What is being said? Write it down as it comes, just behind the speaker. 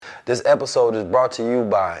This episode is brought to you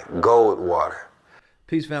by Gold Water.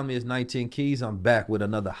 Peace family, it's 19 Keys. I'm back with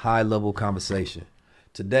another high-level conversation.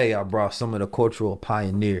 Today, I brought some of the cultural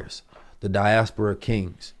pioneers, the diaspora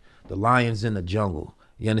kings, the lions in the jungle.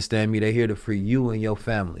 You understand me? They're here to free you and your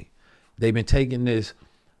family. They've been taking this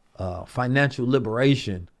financial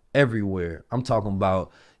liberation everywhere. I'm talking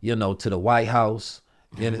about, to the White House,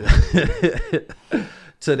 to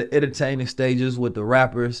the entertaining stages with the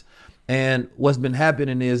rappers. And what's been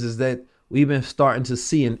happening is that we've been starting to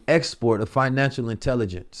see an export of financial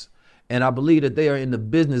intelligence. And I believe that they are in the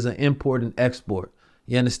business of import and export.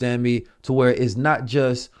 You understand me? To where it's not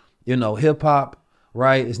just, hip hop,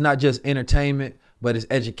 right? It's not just entertainment, but it's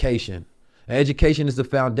education. And education is the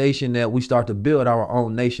foundation that we start to build our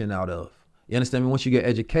own nation out of. You understand me? Once you get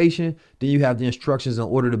education, then you have the instructions in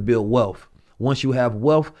order to build wealth. Once you have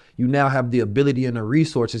wealth, you now have the ability and the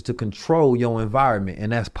resources to control your environment,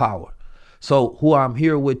 and that's power. So who I'm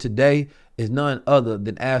here with today is none other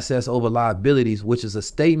than assets over liabilities, which is a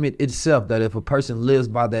statement itself that if a person lives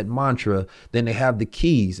by that mantra, then they have the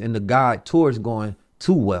keys and the guide towards going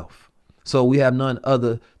to wealth. So we have none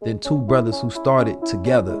other than two brothers who started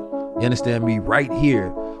together. You understand me? Right here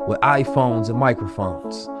with iPhones and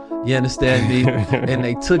microphones. You understand me? And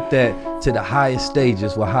they took that to the highest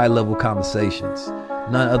stages with high-level conversations.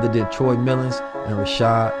 None other than Troy Millens and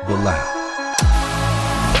Rashad Bilal.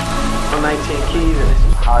 I'm 19 Keys, and this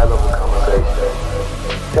is high-level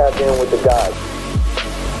conversation. Tap in with the guys.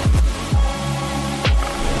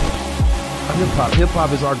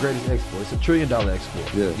 Hip-hop is our greatest export. It's $1 trillion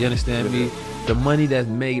export. Yeah. You understand me? The money that's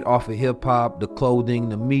made off of hip-hop, the clothing,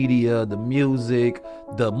 the media, the music,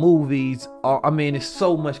 the movies. It's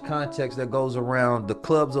so much context that goes around. The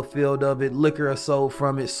clubs are filled of it. Liquor is sold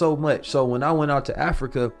from it, so much. So when I went out to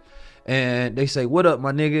Africa and they say, "What up,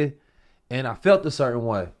 my nigga?" And I felt a certain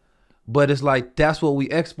way. But it's like, that's what we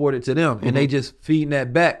exported to them. And they just feeding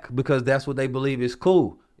that back because that's what they believe is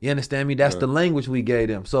cool. You understand me? That's the language we gave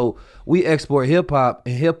them. So we export hip hop,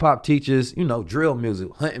 and hip hop teaches, drill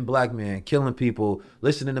music, hunting black men, killing people,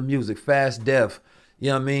 listening to music, fast death, the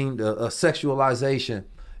sexualization,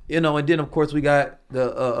 and then of course we got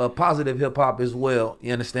the positive hip hop as well.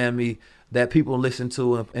 You understand me? That people listen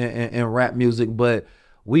to and rap music, but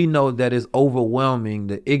we know that it's overwhelming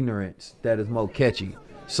the ignorance that is more catchy.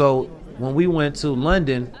 So when we went to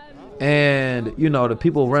London, and, the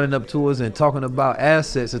people running up to us and talking about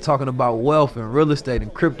assets and talking about wealth and real estate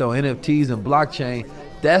and crypto, NFTs and blockchain,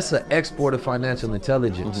 that's an export of financial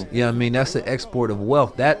intelligence. You know what I mean? That's an export of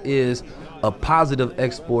wealth. That is a positive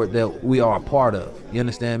export that we are a part of. You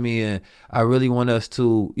understand me? And I really want us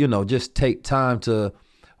to, just take time to,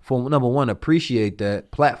 for number one, appreciate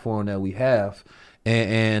that platform that we have.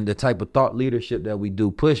 And the type of thought leadership that we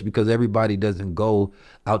do push, because everybody doesn't go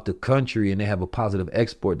out the country and they have a positive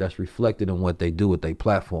export that's reflected in what they do with their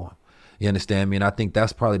platform. You understand me? And I think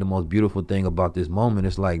that's probably the most beautiful thing about this moment.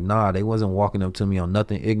 It's like, they wasn't walking up to me on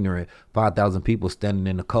nothing ignorant. 5,000 people standing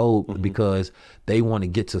in the cold because they want to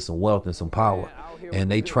get to some wealth and some power.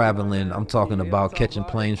 And they traveling, I'm talking about catching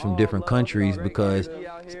planes from different countries because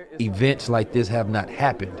events like this have not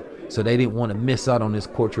happened. So they didn't want to miss out on this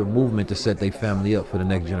cultural movement to set their family up for the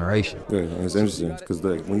next generation. Yeah, it's interesting because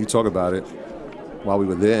when you talk about it, while we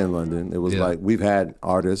were there in London, it was like we've had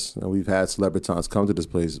artists and we've had celebrities come to this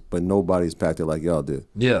place, but nobody's packed it like y'all did.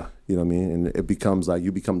 Yeah. You know what I mean? And it becomes like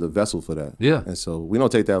you become the vessel for that. Yeah. And so we don't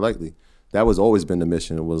take that lightly. That was always been the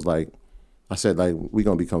mission. It was like, I said, like, we're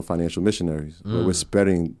going to become financial missionaries. Where we're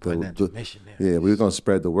spreading the missionaries. Yeah, we're going to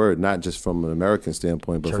spread the word, not just from an American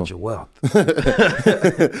standpoint, but Church of Wealth.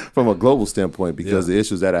 from a global standpoint, because the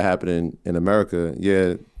issues that are happening in America,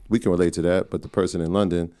 we can relate to that, but the person in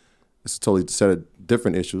London, it's a totally set of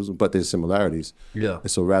different issues, but there's similarities. Yeah. And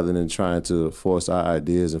so rather than trying to force our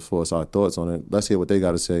ideas and force our thoughts on it, let's hear what they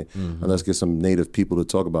got to say, and let's get some native people to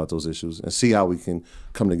talk about those issues and see how we can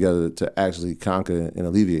come together to actually conquer and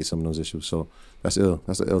alleviate some of those issues. So that's ill.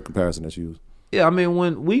 That's an ill comparison that you use. Yeah,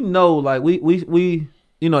 when we know, like, we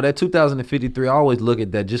that 2053, I always look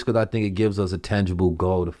at that just because I think it gives us a tangible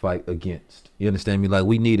goal to fight against. You understand me? Like,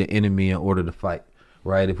 we need an enemy in order to fight.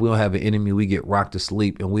 Right? If we don't have an enemy, we get rocked to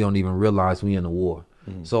sleep and we don't even realize we in a war.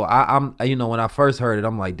 So I'm when I first heard it,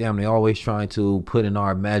 I'm like, damn, they always trying to put in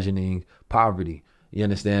our imagining poverty. You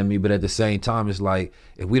understand me? But at the same time, it's like,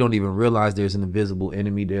 if we don't even realize there's an invisible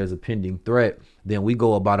enemy, there's a pending threat, then we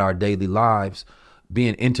go about our daily lives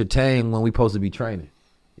being entertained when we're supposed to be training.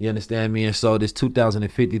 You understand me? And so this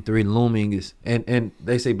 2053 looming is, and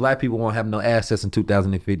they say black people won't have no assets in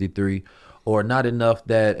 2053, or not enough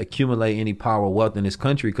that accumulate any power or wealth in this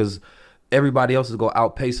country because everybody else is going to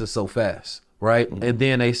outpace us so fast. right? And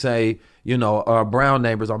then they say, you know, our brown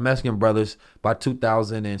neighbors, our Mexican brothers, by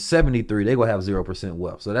 2073, they gonna have 0%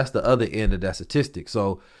 wealth. So that's the other end of that statistic.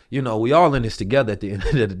 So, you know, we all in this together at the end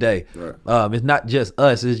of the day. Right. It's not just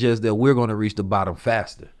us, it's just that we're gonna reach the bottom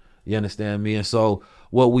faster. You understand me? And so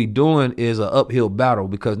what we doing is an uphill battle,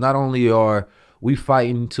 because not only are we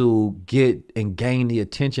fighting to get and gain the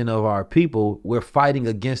attention of our people, we're fighting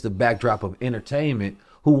against the backdrop of entertainment,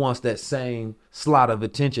 who wants that same slot of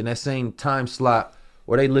attention, that same time slot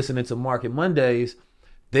where they listening to Market Mondays.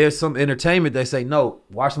 There's some entertainment they say, no,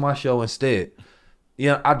 watch my show instead. You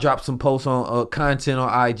know, I dropped some posts on content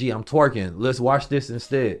on IG. I'm twerking. Let's watch this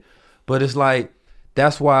instead. But it's like,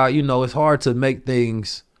 that's why, you know, it's hard to make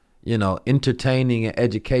things, you know, entertaining and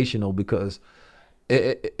educational, because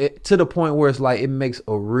it to the point where it's like it makes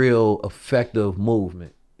a real effective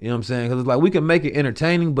movement. You know what I'm saying? Because it's like we can make it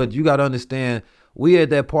entertaining, but you got to understand, we at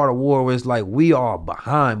that part of war where it's like we are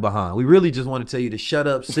behind. We really just want to tell you to shut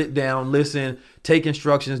up, sit down, listen, take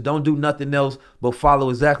instructions, don't do nothing else but follow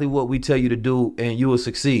exactly what we tell you to do, and you will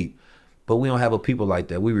succeed. But we don't have a people like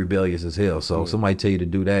that. We rebellious as hell. So somebody tell you to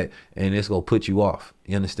do that, and it's going to put you off.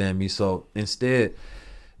 You understand me? So instead,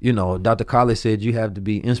 you know, Dr. Collins said you have to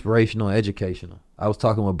be inspirational and educational. I was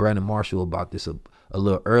talking with Brandon Marshall about this a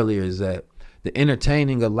little earlier, is that the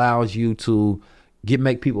entertaining allows you to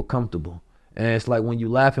make people comfortable. And it's like when you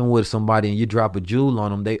laughing with somebody and you drop a jewel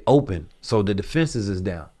on them, they open. So the defenses is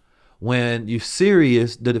down. When you're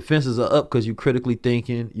serious, the defenses are up because you're critically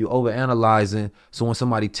thinking, you overanalyzing. So when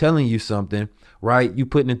somebody telling you something, right, you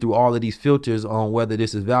putting it through all of these filters on whether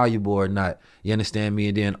this is valuable or not. You understand me?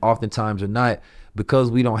 And then oftentimes or not,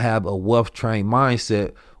 because we don't have a wealth trained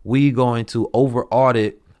mindset, we going to over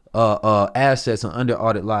audit assets and under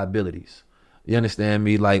audit liabilities. You understand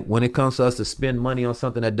me? Like when it comes to us to spend money on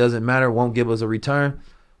something that doesn't matter, won't give us a return,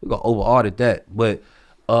 we're going to over audit that. But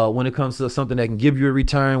when it comes to something that can give you a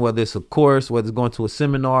return, whether it's a course, whether it's going to a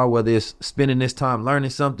seminar, whether it's spending this time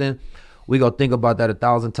learning something, we going to think about that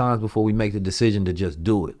 1,000 times before we make the decision to just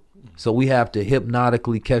do it. So we have to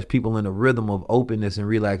hypnotically catch people in a rhythm of openness and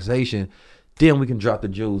relaxation. Then we can drop the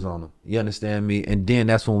jewels on them. You understand me? And then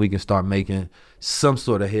that's when we can start making some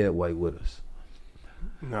sort of headway with us.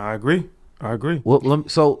 No, I agree. Well,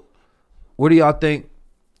 so what do y'all think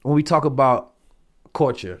when we talk about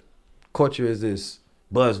culture? Culture is this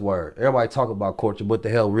buzzword. Everybody talk about culture. What the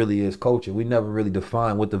hell really is culture? We never really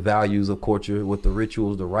define what the values of culture, what the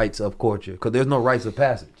rituals, the rites of culture, because there's no rites of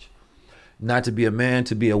passage. Not to be a man,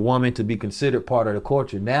 to be a woman, to be considered part of the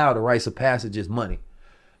culture. Now the rites of passage is money.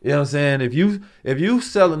 You know what I'm saying? If you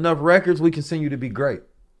sell enough records, we consider you to be great.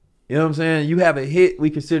 You know what I'm saying? You have a hit, we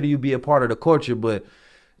consider you be a part of the culture. But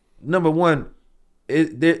number one,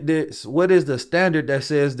 what is the standard that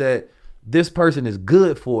says that this person is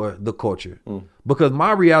good for the culture? Because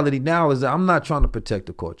my reality now is that I'm not trying to protect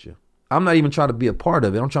the culture. I'm not even trying to be a part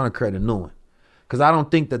of it. I'm trying to create a new one. Because I don't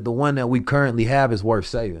think that the one that we currently have is worth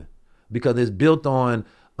saving, because it's built on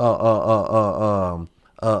a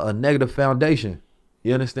negative foundation.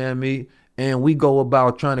 You understand me? And we go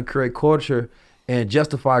about trying to create culture and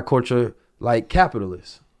justify culture like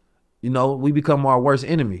capitalists. You know, we become our worst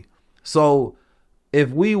enemy. So if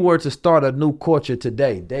we were to start a new culture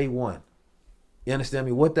today, day one, you understand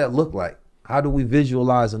me, what that look like? How do we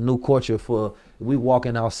visualize a new culture for we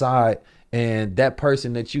walking outside and that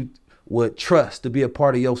person that you would trust to be a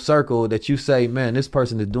part of your circle, that you say, man, this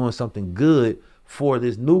person is doing something good for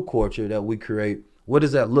this new culture that we create? What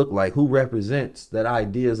does that look like? Who represents that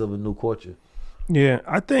ideas of a new culture? Yeah,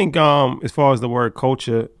 I think as far as the word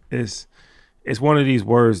culture, it's one of these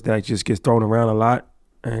words that just gets thrown around a lot.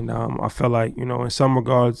 And I feel like, you know, in some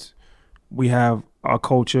regards, we have a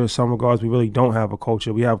culture. In some regards, we really don't have a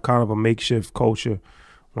culture. We have kind of a makeshift culture.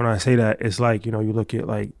 When I say that, it's like, you know, you look at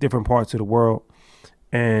like different parts of the world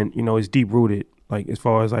and, you know, it's deep rooted. Like as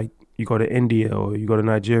far as like you go to India or you go to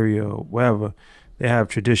Nigeria or wherever, they have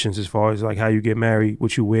traditions as far as like how you get married,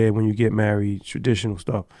 what you wear when you get married, traditional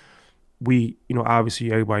stuff. We, you know,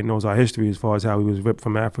 obviously everybody knows our history as far as how we was ripped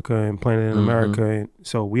from Africa and planted in America. And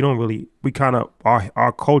so we don't really, we kind of,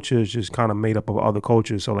 our culture is just kind of made up of other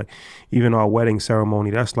cultures. So like even our wedding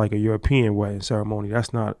ceremony, that's like a European wedding ceremony.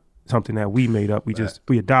 That's not something that we made up.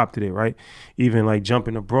 We adopted it, right? Even like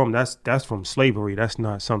jumping a broom, that's from slavery. That's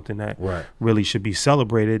not something that really should be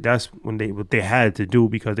celebrated. That's what they had to do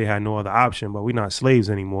because they had no other option. But we're not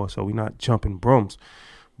slaves anymore, so we're not jumping brooms.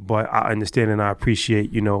 But I understand and I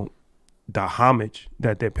appreciate, you know, the homage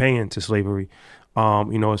that they're paying to slavery.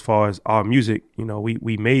 You know, as far as our music, you know,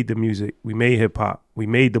 we made the music, we made hip hop, we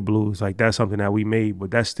made the blues. Like that's something that we made,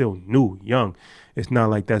 but that's still new, young. It's not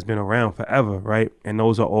like that's been around forever, right? And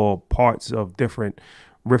those are all parts of different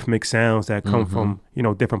rhythmic sounds that come from, you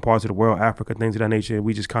know, different parts of the world, Africa, things of that nature.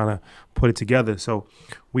 We just kind of put it together. So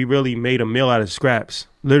we really made a meal out of scraps,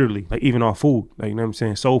 literally, like even our food, like, you know what I'm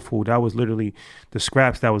saying? Soul food, that was literally the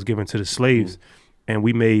scraps that was given to the slaves. And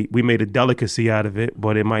we made a delicacy out of it,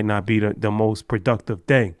 but it might not be the most productive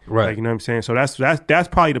thing. Right. Like, you know what I'm saying? So that's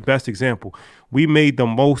probably the best example. We made the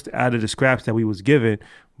most out of the scraps that we was given,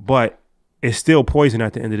 but it's still poison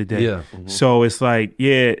at the end of the day. Yeah. So it's like,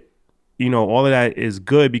 yeah, you know, all of that is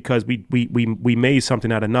good because we made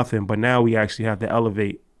something out of nothing, but now we actually have to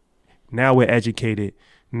elevate. Now we're educated.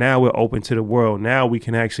 Now we're open to the world. Now we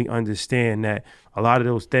can actually understand that a lot of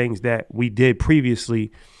those things that we did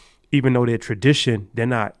previously, even though they're tradition, they're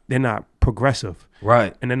not progressive.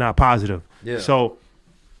 Right. And they're not positive. Yeah. So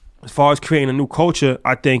as far as creating a new culture,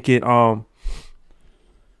 I think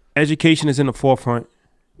education is in the forefront,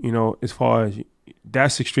 you know, as far as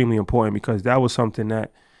that's extremely important because that was something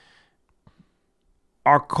that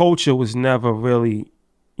our culture was never really,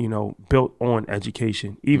 you know, built on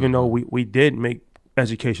education, even though we did make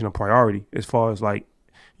education a priority as far as like,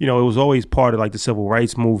 you know, it was always part of like the civil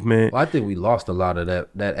rights movement. Well, I think we lost a lot of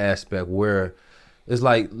that aspect where it's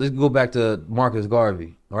like, let's go back to Marcus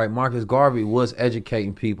Garvey. All right, Marcus Garvey was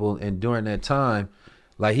educating people, and during that time,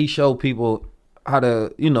 like he showed people how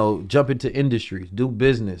to, you know, jump into industries, do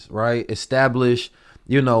business, right? Establish,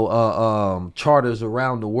 you know, charters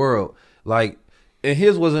around the world. Like, and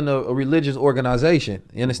his wasn't a religious organization.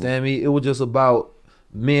 You understand me? It was just about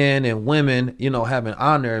men and women, you know, having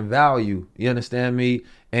honor and value. You understand me?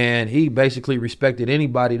 And he basically respected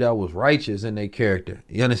anybody that was righteous in their character.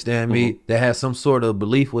 You understand me? That had some sort of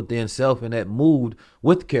belief within self and that moved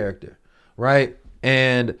with character, right?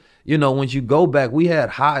 And, you know, once you go back, we had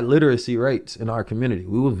high literacy rates in our community.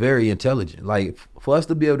 We were very intelligent. Like, for us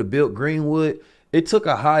to be able to build Greenwood, it took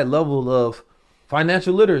a high level of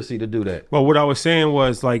financial literacy to do that. Well, what I was saying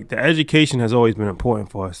was like the education has always been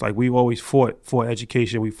important for us. Like we've always fought for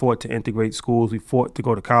education. We fought to integrate schools. We fought to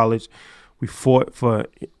go to college. We fought for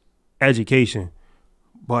education.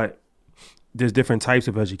 But there's different types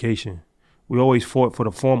of education. We always fought for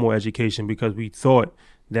the formal education because we thought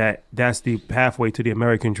that that's the pathway to the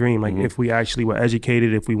American dream. Like if we actually were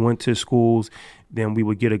educated, if we went to schools, then we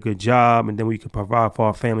would get a good job and then we could provide for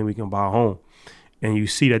our family, we can buy a home. And you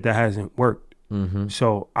see that hasn't worked.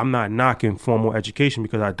 So I'm not knocking formal education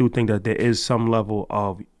because I do think that there is some level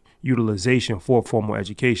of utilization for formal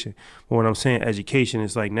education. But when I'm saying education,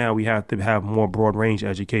 it's like now we have to have more broad range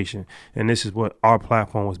education. And this is what our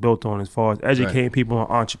platform was built on as far as educating people on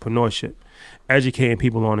entrepreneurship, educating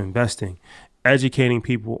people on investing, educating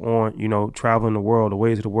people on, you know, traveling the world, the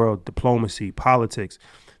ways of the world, diplomacy, politics.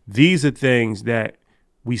 These are things that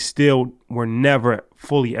we still were never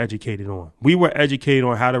fully educated on. We were educated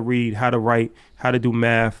on how to read, how to write, how to do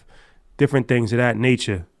math, different things of that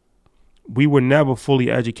nature. We were never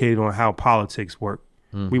fully educated on how politics work.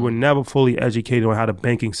 We were never fully educated on how the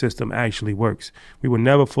banking system actually works. We were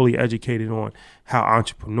never fully educated on how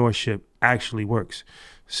entrepreneurship actually works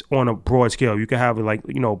on a broad scale. You can have like,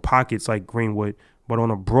 you know, pockets like Greenwood, but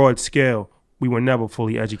on a broad scale, we were never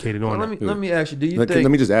fully educated on that. Let me ask you, do you think...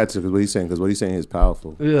 Let me just add to what he's saying, because what he's saying is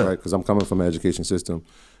powerful. Yeah. Right? Because I'm coming from an education system.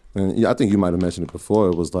 And yeah, I think you might have mentioned it before.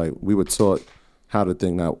 It was like we were taught how to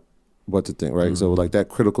think, not what to think, right? So like that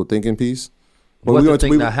critical thinking piece. Well,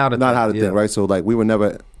 not how to think, right? So like we were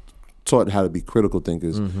never taught how to be critical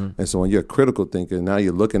thinkers. And so when you're a critical thinker, now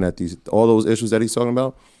you're looking at all those issues that he's talking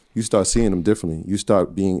about, you start seeing them differently. You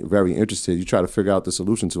start being very interested. You try to figure out the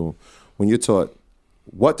solution to them. When you're taught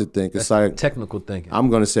what to think, it's like technical thinking. I'm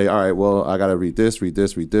going to say, all right, well, I got to read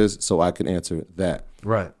this, so I can answer that.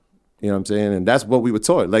 Right. You know what I'm saying? And that's what we were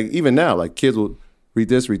taught. Like even now, like kids will read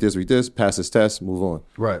this, pass this test, move on.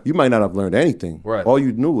 Right. You might not have learned anything. Right. All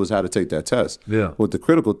you knew was how to take that test. Yeah. With the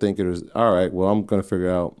critical thinker is, all right, well, I'm going to figure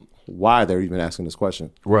out why they're even asking this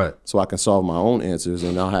question. Right. So I can solve my own answers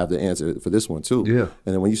and I'll have the answer for this one too. Yeah.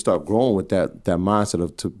 And then when you start growing with that mindset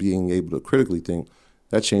of to being able to critically think,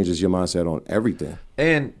 that changes your mindset on everything.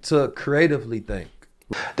 And to creatively think.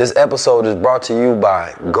 This episode is brought to you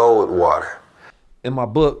by Gold Water. In my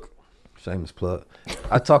book, shameless plug,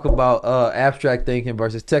 I talk about abstract thinking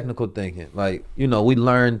versus technical thinking. Like, you know, we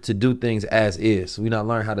learn to do things as is. We not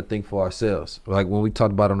learn how to think for ourselves. Like when we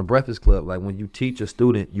talked about on the Breakfast Club, like when you teach a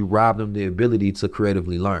student, you rob them the ability to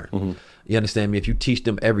creatively learn. You understand me? If you teach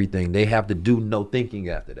them everything, they have to do no thinking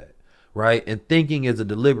after that. Right? And thinking is a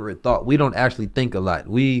deliberate thought. We don't actually think a lot.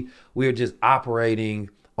 We are just operating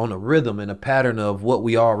on a rhythm and a pattern of what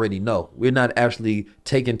we already know. We're not actually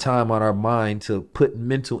taking time on our mind to put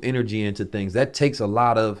mental energy into things. That takes a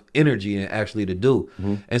lot of energy and actually to do.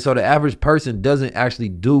 And so the average person doesn't actually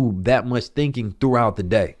do that much thinking throughout the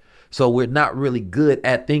day. So we're not really good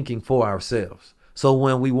at thinking for ourselves. So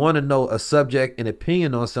when we want to know a subject and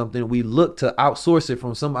opinion on something, we look to outsource it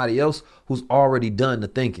from somebody else who's already done the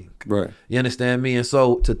thinking. Right. You understand me? And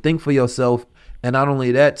so to think for yourself, and not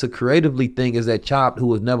only that, to creatively think, is that child who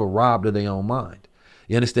was never robbed of their own mind.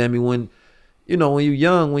 You understand me? When you're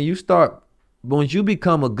young, when you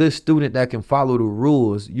become a good student that can follow the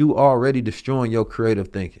rules, you already destroying your creative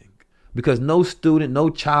thinking. Because no student, no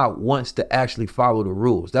child wants to actually follow the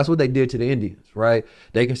rules. That's what they did to the Indians, right?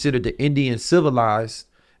 They considered the Indians civilized,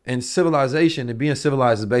 and civilization and being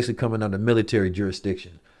civilized is basically coming under military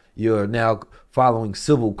jurisdiction. You're now following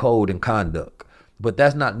civil code and conduct, but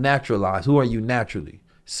that's not naturalized. Who are you naturally?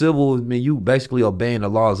 Civil means you basically obeying the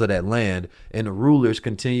laws of that land, and the rulers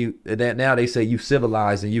continue that. Now they say you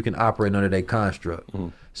civilized and you can operate under their construct.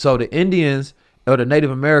 So the Indians, or the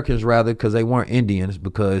Native Americans rather, because they weren't Indians,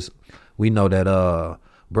 because we know that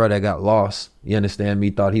brother got lost, you understand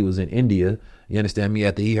me, thought he was in India, you understand me,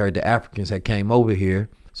 after he heard the Africans had came over here.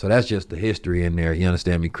 So that's just the history in there, you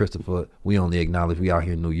understand me, Christopher. We only acknowledge we out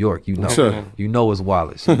here in New York, you know. Sure. You know it's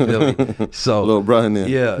Wallace, you feel me? So Little brother in there.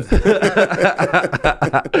 yeah.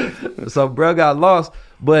 So bro got lost,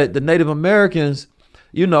 but the Native Americans,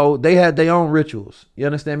 they had their own rituals. You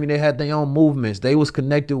understand me? They had their own movements. They was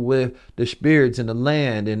connected with the spirits and the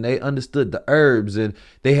land, and they understood the herbs, and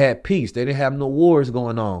they had peace. They didn't have no wars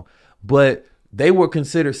going on, but they were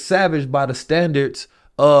considered savage by the standards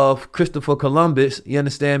of Christopher Columbus, you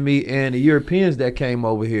understand me, and the Europeans that came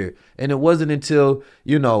over here. And it wasn't until,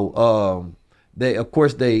 they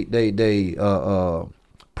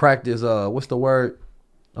practice, what's the word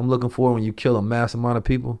I'm looking for when you kill a mass amount of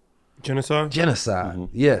people? Genocide.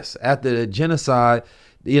 Yes. After the genocide,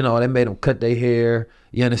 they made them cut their hair,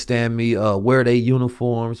 you understand me, wear their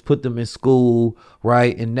uniforms, put them in school,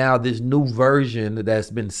 right? And now this new version that's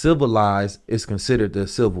been civilized is considered the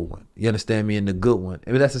civil one, you understand me, and the good one.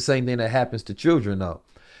 And that's the same thing that happens to children, though.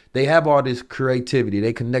 They have all this creativity.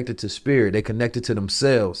 They connected to spirit. They connected to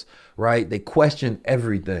themselves, right? They question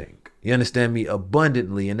everything. You understand me,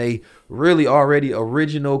 abundantly, and they really already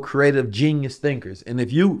original, creative, genius thinkers. And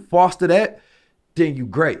if you foster that, then you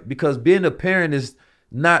great. Because being a parent is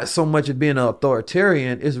not so much of being an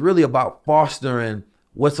authoritarian. It's really about fostering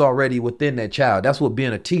what's already within that child. That's what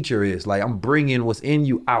being a teacher is. Like, I'm bringing what's in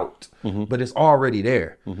you out, but it's already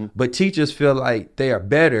there. But teachers feel like they are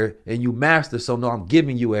better and you master. So no, I'm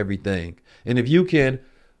giving you everything. And if you can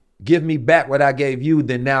give me back what I gave you,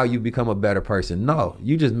 then now you become a better person. No,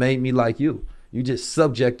 you just made me like you. You just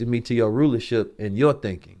subjected me to your rulership and your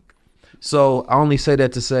thinking. So I only say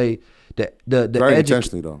that to say that the very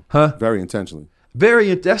intentionally though. Huh? Very intentionally.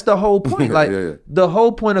 That's the whole point. Like yeah. The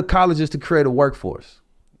whole point of college is to create a workforce.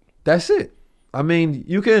 That's it. I mean,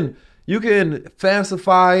 you can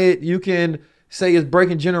fancify it. You can say it's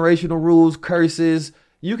breaking generational rules, curses.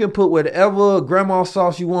 You can put whatever grandma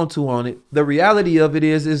sauce you want to on it. The reality of it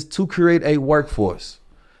is to create a workforce.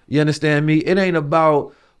 You understand me? It ain't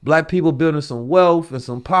about black people building some wealth and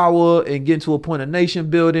some power and getting to a point of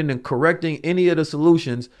nation building and correcting any of the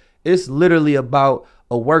solutions. It's literally about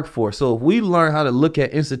a workforce. So if we learn how to look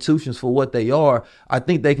at institutions for what they are, I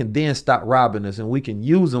think they can then stop robbing us, and we can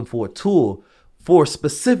use them for a tool for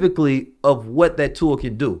specifically of what that tool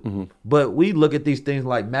can do. But we look at these things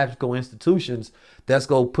like magical institutions that's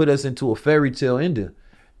going to put us into a fairy tale ending,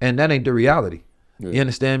 and that ain't the reality. You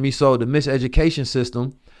understand me? So the miseducation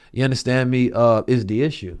system, you understand me, is the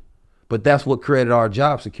issue. But that's what created our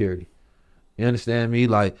job security. You understand me?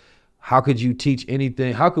 Like, how could you teach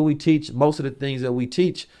anything? How could we teach most of the things that we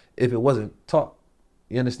teach if it wasn't taught?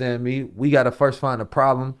 You understand me? We got to first find a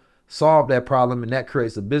problem, solve that problem, and that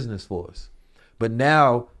creates a business for us. But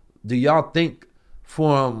now, do y'all think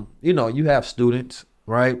from, you have students,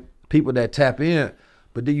 right? People that tap in,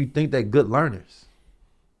 but do you think they're good learners?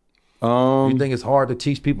 You think it's hard to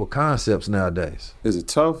teach people concepts nowadays? Is it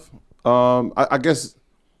tough? I guess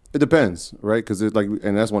it depends, right? Because it's like,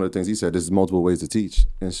 and that's one of the things he said. There's multiple ways to teach,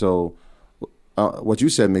 and so what you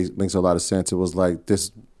said makes a lot of sense. It was like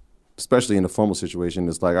this, especially in a formal situation.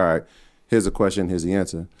 It's like, all right, here's a question, here's the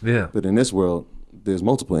answer. Yeah. But in this world, there's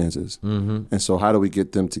multiple answers, and so how do we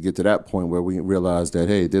get them to get to that point where we realize that,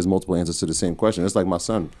 hey, there's multiple answers to the same question? It's like my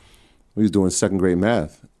son, he was doing second grade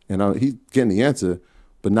math, and he's getting the answer,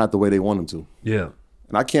 but not the way they want him to. Yeah.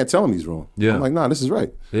 And I can't tell him he's wrong. Yeah. I'm like, nah, this is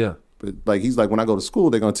right. Yeah. But like he's like, when I go to school,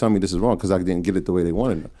 they're gonna tell me this is wrong because I didn't get it the way they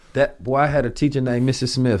wanted it. That boy, I had a teacher named Mrs.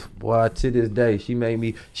 Smith. Boy, to this day, she made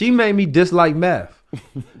me dislike math.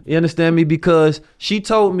 You understand me? Because she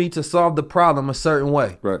told me to solve the problem a certain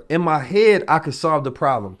way. Right. In my head, I could solve the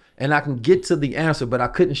problem and I can get to the answer, but I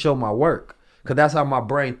couldn't show my work. Cause that's how my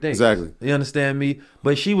brain thinks. Exactly. You understand me?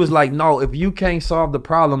 But she was like, no, if you can't solve the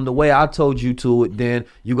problem the way I told you to it, then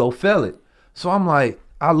you go fail it. So I'm like,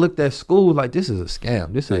 I looked at school like, this is a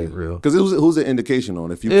scam. This ain't real. Because who's the indication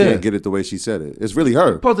on if you can't get it the way she said it? It's really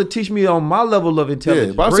her. Supposed to teach me on my level of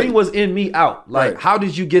intelligence. Yeah, Bring what's in me out. Like, how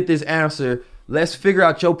did you get this answer? Let's figure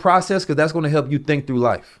out your process because that's going to help you think through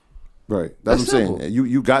life. Right. That's what I'm simple. saying.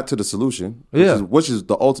 You got to the solution, Yeah. which is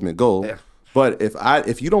the ultimate goal. Yeah. But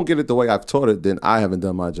if you don't get it the way I've taught it, then I haven't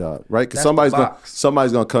done my job, right? Because That's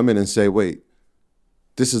somebody's gonna come in and say, wait,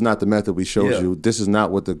 this is not the method we showed you. This is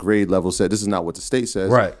not what the grade level said. This is not what the state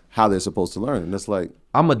says. Right. How they're supposed to learn. And it's like,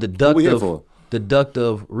 I'm a for?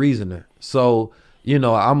 deductive reasoner. So, you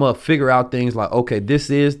know, I'm going to figure out things like, okay, this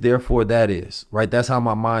is, therefore that is, right? That's how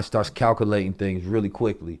my mind starts calculating things really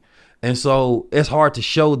quickly. And so it's hard to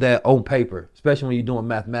show that on paper, especially when you're doing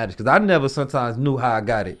mathematics, because I never sometimes knew how I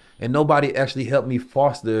got it. And nobody actually helped me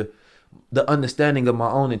foster the understanding of my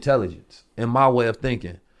own intelligence and my way of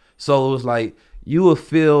thinking. So it was like, you will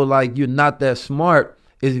feel like you're not that smart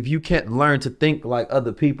is if you can't learn to think like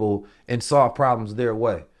other people and solve problems their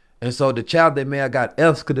way. And so the child that may have got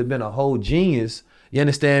F's could have been a whole genius. You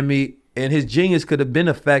understand me? And his genius could have been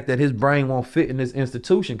the fact that his brain won't fit in this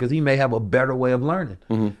institution because he may have a better way of learning.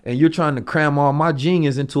 Mm-hmm. And you're trying to cram all my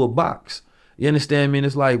genius into a box. You understand me? And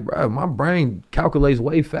it's like, bro, my brain calculates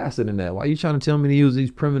way faster than that. Why are you trying to tell me to use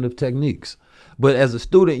these primitive techniques? But as a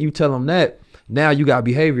student, you tell him that, now you got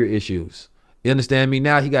behavior issues. You understand me?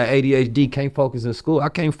 Now he got ADHD, can't focus in school. I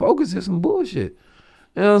can't focus, it's some bullshit.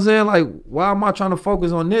 You know what I'm saying? Like, why am I trying to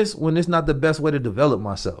focus on this when it's not the best way to develop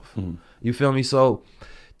myself? Mm-hmm. You feel me? So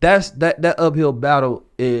that uphill battle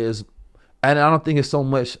is, and I don't think it's so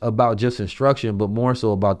much about just instruction, but more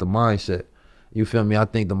so about the mindset. You feel me? I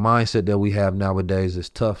think the mindset that we have nowadays is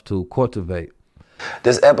tough to cultivate.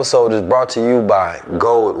 This episode is brought to you by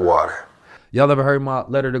Gold Water. Y'all ever heard my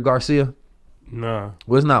letter to Garcia? Nah.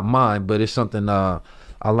 Well, it's not mine, but it's something I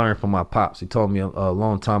learned from my pops. He told me a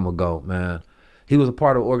long time ago, man. He was a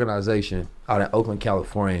part of an organization out in Oakland,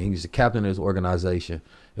 California. He was the captain of his organization.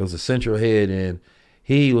 It was a central head, and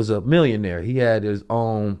he was a millionaire. He had his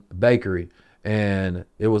own bakery, and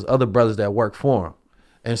it was other brothers that worked for him.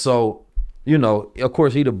 And so, you know, of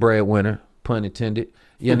course, he the breadwinner, pun intended.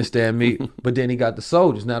 You understand me? But then he got the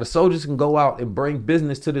soldiers. Now, the soldiers can go out and bring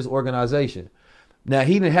business to this organization. Now,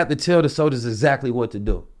 he didn't have to tell the soldiers exactly what to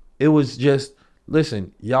do. It was just,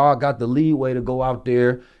 listen, y'all got the leeway to go out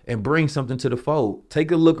there and bring something to the fold.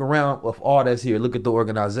 Take a look around of all that's here. Look at the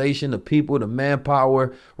organization, the people, the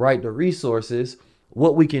manpower, right, the resources,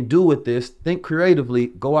 what we can do with this. Think creatively,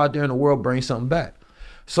 go out there in the world, bring something back.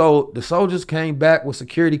 So the soldiers came back with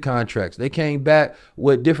security contracts. They came back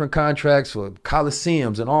with different contracts for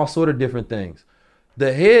coliseums and all sort of different things.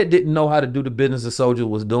 The head didn't know how to do the business the soldier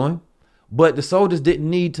was doing, but the soldiers didn't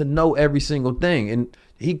need to know every single thing. And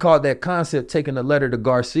he called that concept taking a letter to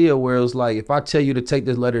Garcia, where it was like, if I tell you to take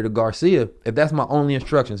this letter to Garcia, if that's my only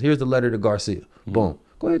instructions, here's the letter to Garcia. Mm-hmm. Boom.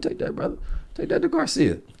 Go ahead, take that, brother. Take that to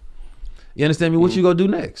Garcia. You understand me? What you gonna do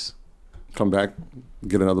next? Come back,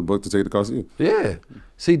 get another book to take to Garcia. Yeah.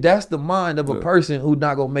 See, that's the mind of a person who's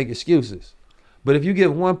not gonna make excuses. But if you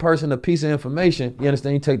give one person a piece of information, you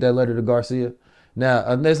understand, you take that letter to Garcia.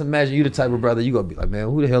 Now, let's imagine you the type of brother, you gonna be like, man,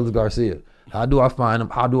 who the hell is Garcia? How do I find him?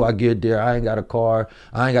 How do I get there? I ain't got a car.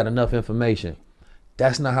 I ain't got enough information.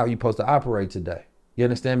 That's not how you're supposed to operate today. You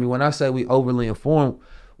understand me? When I say we overly informed,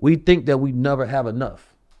 we think that we never have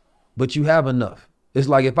enough, but you have enough. It's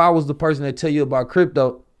like if I was the person that tell you about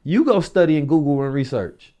crypto, you go study in Google and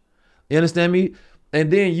research. You understand me?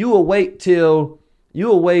 And then you will wait till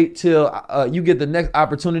you get the next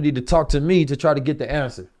opportunity to talk to me to try to get the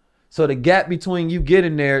answer. So the gap between you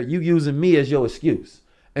getting there, you using me as your excuse.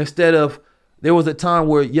 Instead of, there was a time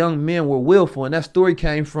where young men were willful, and that story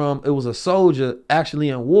came from, it was a soldier actually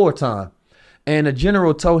in wartime. And the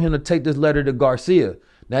general told him to take this letter to Garcia.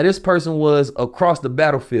 Now this person was across the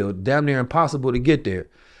battlefield, damn near impossible to get there.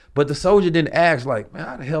 But the soldier didn't ask like, man,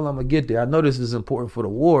 how the hell I'm gonna get there? I know this is important for the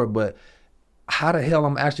war, but how the hell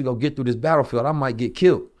I'm actually gonna get through this battlefield? I might get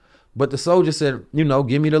killed. But the soldier said, you know,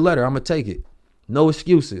 give me the letter, I'm gonna take it. No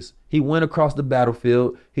excuses. He went across the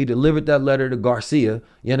battlefield. He delivered that letter to Garcia.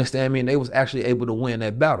 You understand me? And they was actually able to win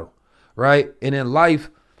that battle, right? And in life,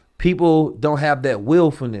 people don't have that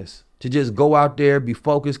willfulness to just go out there, be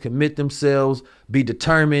focused, commit themselves, be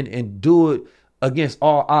determined, and do it against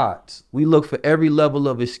all odds. We look for every level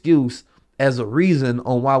of excuse as a reason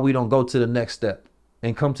on why we don't go to the next step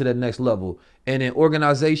and come to that next level. And in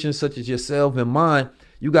organizations such as yourself and mine,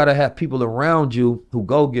 you got to have people around you who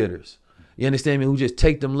go-getters. You understand me? Who just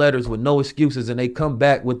take them letters with no excuses and they come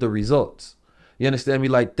back with the results. You understand me?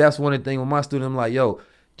 Like, that's one of the things with my student. I'm like, yo,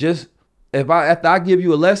 just after I give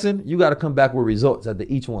you a lesson, you got to come back with results after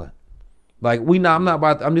each one. Like,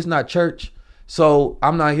 I'm just not church. So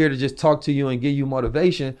I'm not here to just talk to you and give you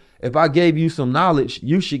motivation. If I gave you some knowledge,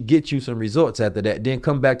 you should get you some results after that. Then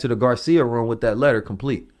come back to the Garcia room with that letter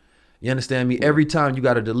complete. You understand me? Every time you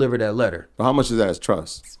got to deliver that letter. But how much of that is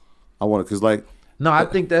trust? I want to, because like. No, I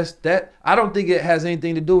think that. I don't think it has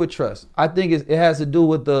anything to do with trust. I think it has to do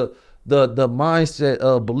with the mindset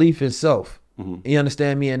of belief in self. Mm-hmm. You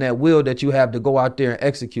understand me? And that will that you have to go out there and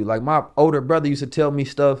execute. Like my older brother used to tell me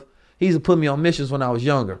stuff. He used to put me on missions when I was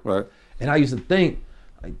younger. Right. And I used to think,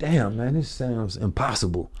 like, damn, man, this sounds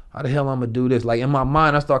impossible. How the hell I'm gonna do this? Like, in my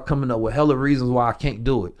mind, I start coming up with hella reasons why I can't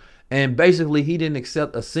do it. And basically, he didn't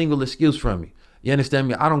accept a single excuse from me. You understand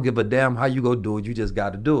me? I don't give a damn how you go do it. You just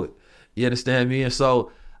got to do it. You understand me? And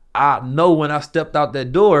so I know when I stepped out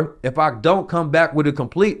that door, if I don't come back with it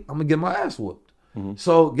complete, I'm gonna get my ass whooped. Mm-hmm.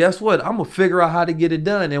 So guess what? I'm gonna figure out how to get it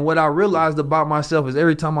done. And what I realized about myself is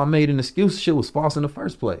every time I made an excuse, shit was false in the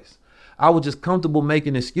first place. I was just comfortable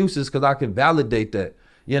making excuses because I can validate that.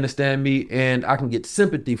 You understand me? And I can get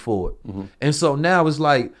sympathy for it. Mm-hmm. And so now it's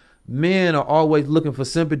like men are always looking for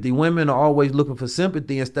sympathy. Women are always looking for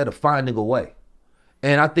sympathy instead of finding a way.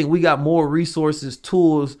 And I think we got more resources,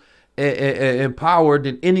 tools, and power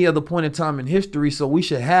than any other point in time in history. So we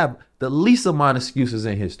should have the least amount of excuses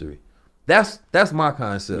in history. That's my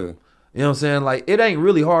concept. Yeah. You know what I'm saying? Like, it ain't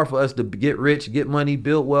really hard for us to get rich, get money,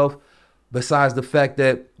 build wealth. Besides the fact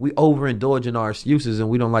that we overindulge in our excuses and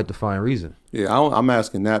we don't like to find reason. Yeah, I'm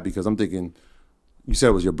asking that because I'm thinking, you said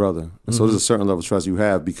it was your brother. Mm-hmm. So there's a certain level of trust you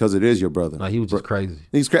have because it is your brother. No, he was just crazy.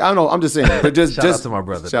 He's crazy. I don't know. I'm just saying. But just shout out to my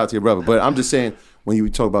brother. Shout out to your brother. But I'm just saying, when you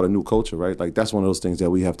talk about a new culture, right? Like, that's one of those things that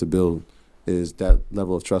we have to build is that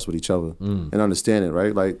level of trust with each other and understand it,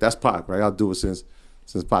 right? Like, that's Pac, right? I'll do it since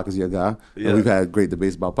Pac is your guy. Yeah. And we've had great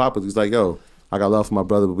debates about Pac, but he's like, yo, I got love for my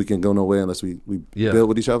brother, but we can go nowhere unless we build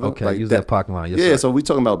with each other. Okay, like use that Pac line. Yes, yeah, sir. So we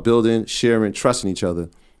talking about building, sharing, trusting each other.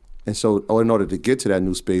 And so in order to get to that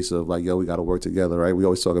new space of like, yo, we got to work together, right? We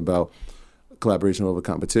always talk about collaboration over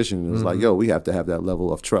competition. And it's like, yo, we have to have that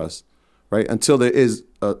level of trust, right? Until there is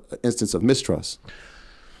an instance of mistrust.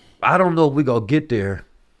 I don't know if we going to get there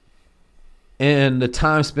in the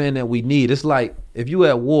time span that we need. It's like if you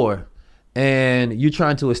at war and you're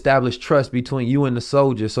trying to establish trust between you and the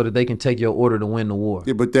soldiers so that they can take your order to win the war.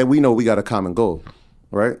 Yeah, but then we know we got a common goal,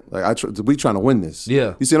 right? Like we trying to win this.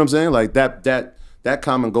 Yeah. You see what I'm saying? Like that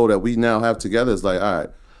common goal that we now have together is like, all right.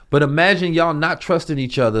 But imagine y'all not trusting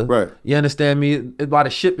each other. Right. You understand me? While the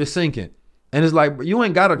ship is sinking. And it's like, you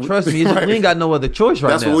ain't got to trust me. Right. We ain't got no other choice right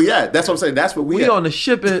now. That's where we at. That's what I'm saying. That's what we at. On the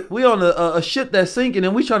ship. We on a ship that's sinking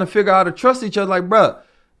and we trying to figure out how to trust each other. Like, bruh,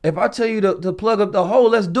 if I tell you to plug up the hole,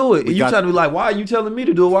 let's do it. And you trying to be like, why are you telling me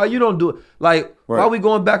to do it? Why you don't do it? Like, why are we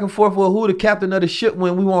going back and forth with who the captain of the ship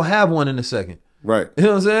when we won't have one in a second? Right. You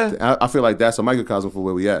know what I'm saying? I feel like that's a microcosm for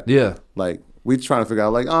where we at. Yeah. Like, we trying to figure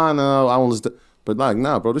out like, oh, no, I want to... But like,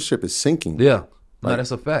 nah, bro, this ship is sinking. Yeah. Like, no,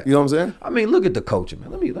 that's a fact. You know what I'm saying? I mean, look at the culture,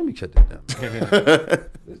 man. Let me shut this down.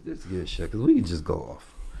 Let's get shit, because we can just go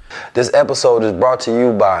off. This episode is brought to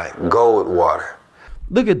you by Gold Water.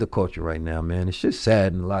 Look at the culture right now, man. It's just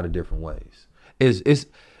sad in a lot of different ways.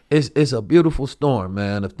 It's a beautiful storm,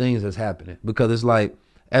 man, of things that's happening. Because it's like,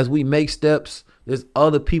 as we make steps, there's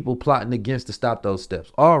other people plotting against to stop those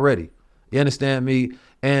steps already. You understand me?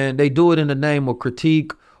 And they do it in the name of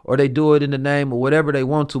critique, or they do it in the name of whatever they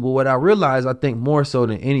want to. But what I realize, I think more so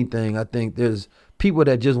than anything, I think there's people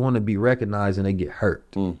that just want to be recognized and they get hurt.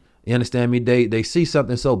 You understand me? They see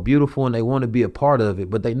something so beautiful and they want to be a part of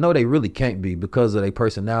it, but they know they really can't be because of their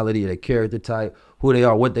personality, their character type, who they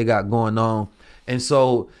are, what they got going on. And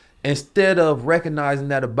so instead of recognizing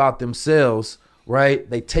that about themselves, right,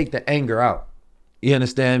 they take the anger out. You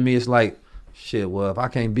understand me? It's like, shit, well, if I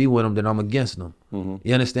can't be with them, then I'm against them.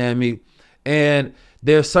 You understand me? And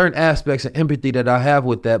there's certain aspects of empathy that I have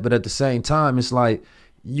with that, but at the same time, it's like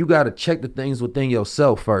you got to check the things within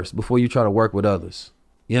yourself first before you try to work with others.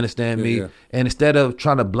 You understand me? Yeah. And instead of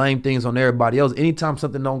trying to blame things on everybody else, anytime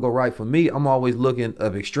something don't go right for me, I'm always looking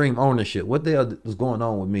of extreme ownership. What the hell is going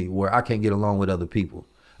on with me where I can't get along with other people?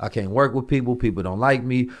 I can't work with people. People don't like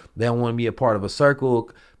me. They don't want to be a part of a circle.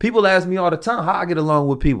 People ask me all the time how I get along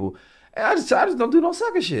with people. And I just don't do no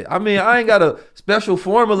sucker shit. I mean, I ain't got a special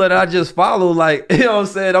formula that I just follow. Like, you know what I'm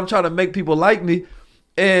saying? I'm trying to make people like me.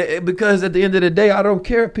 And because at the end of the day, I don't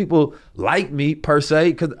care if people like me per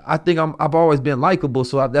se, because I think I've always been likable.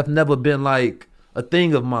 So that's never been like a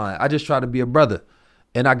thing of mine. I just try to be a brother.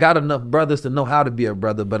 And I got enough brothers to know how to be a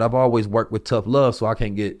brother, but I've always worked with tough love, so I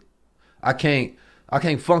can't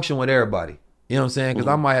function with everybody. You know what I'm saying? Because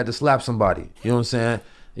I might have to slap somebody. You know what I'm saying?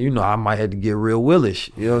 You know, I might have to get real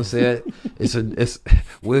Willish. You know what I'm saying?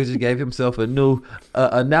 Will just gave himself a new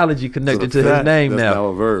analogy connected to his name that's now. now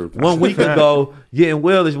a verb. 1 week ago, getting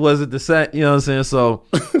Willish wasn't the same. You know what I'm saying? So,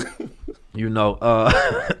 you know,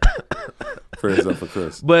 prayers up for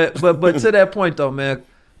Chris. but to that point though, man.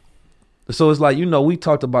 So it's like, you know, we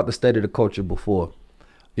talked about the state of the culture before.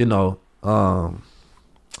 You know,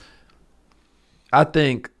 I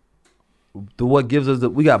think what gives us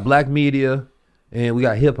we got black media and we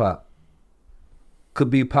got hip hop could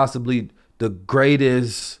be possibly the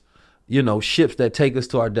greatest, you know, ships that take us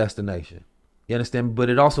to our destination. You understand me? But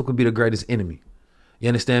it also could be the greatest enemy. You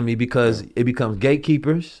understand me? Because it becomes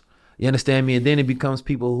gatekeepers. You understand me? And then it becomes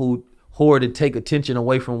people who hoard and take attention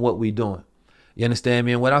away from what we doing. You understand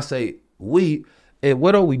me? And when I say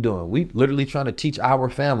what are we doing? We literally trying to teach our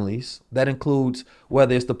families. That includes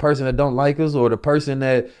whether it's the person that don't like us or the person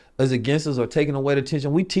that is against us or taking away the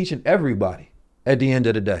attention. We teaching everybody at the end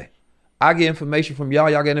of the day. I get information from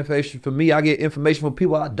y'all get information from me. I get information from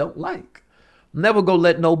people I don't like. Never go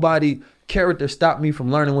let nobody character stop me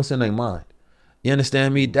from learning what's in their mind. You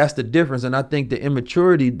understand me? That's the difference. And I think the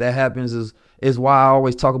immaturity that happens is why I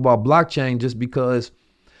always talk about blockchain, just because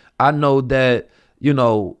I know that, you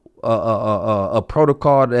know, a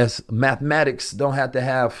protocol that's mathematics don't have to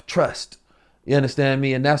have trust. You understand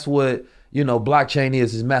me? And that's what, you know, blockchain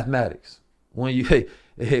is mathematics. When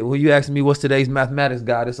you ask me what's today's mathematics,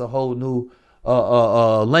 God, it's a whole new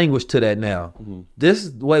language to that now. Mm-hmm. This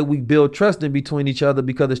is the way we build trust in between each other,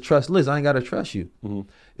 because it's trustless. I ain't got to trust you.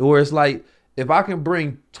 Mm-hmm. Where it's like, if I can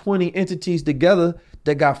bring 20 entities together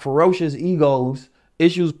that got ferocious egos,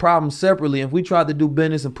 issues, problems separately, if we tried to do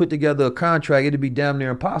business and put together a contract, it'd be damn near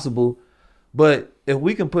impossible. But if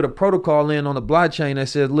we can put a protocol in on the blockchain that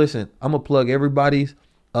says, listen, I'm gonna plug everybody's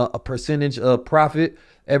a percentage of profit,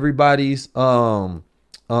 everybody's goal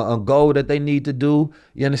that they need to do,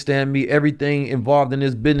 you understand me, everything involved in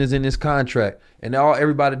this business, in this contract, and all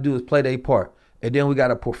everybody do is play their part. And then we got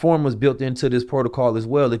a performance built into this protocol as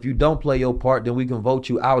well. If you don't play your part, then we can vote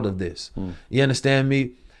you out of this. You understand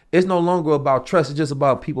me? It's no longer about trust. It's just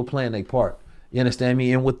about people playing their part. You understand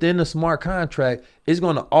me? And within the smart contract, it's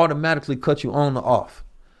going to automatically cut you on or off.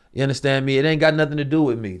 You understand me? It ain't got nothing to do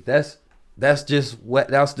with me. That's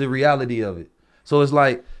the reality of it. So it's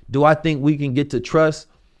like, do I think we can get to trust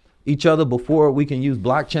each other before we can use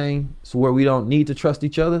blockchain, so where we don't need to trust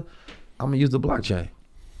each other? I'm going to use the blockchain.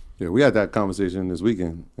 Yeah, we had that conversation this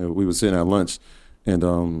weekend. We were sitting at lunch,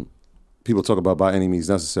 and people talk about by any means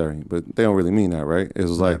necessary, but they don't really mean that, right? It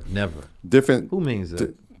was like never different. Who means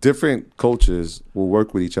that? Different cultures will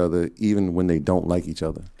work with each other even when they don't like each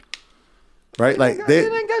other, right? Like they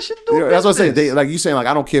ain't got shit to do with that's what I'm saying. They, like you saying, like,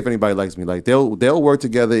 I don't care if anybody likes me. Like they'll work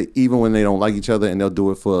together even when they don't like each other, and they'll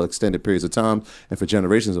do it for extended periods of time and for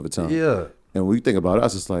generations of a time. Yeah. And when you think about it, I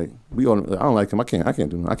was just like, I don't like him. I can't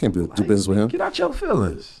do business with him. Get out your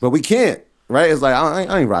feelings. But we can't, right? It's like,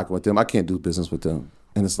 I ain't rocking with them. I can't do business with them.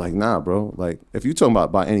 And it's like, nah, bro. Like, if you talking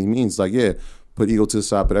about by any means, like, yeah, put ego to the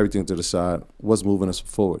side, put everything to the side. What's moving us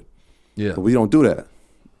forward? Yeah. But we don't do that. You know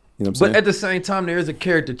what I'm saying? But at the same time, there is a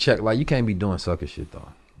character check. Like, you can't be doing sucker shit,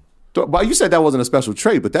 though. But you said that wasn't a special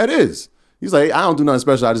trait, but that is. He's like, I don't do nothing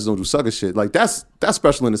special. I just don't do sucker shit. Like, that's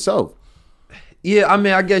special in itself. Yeah, I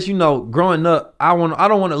mean, I guess, you know, growing up, I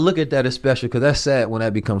don't want to look at that as special, because that's sad when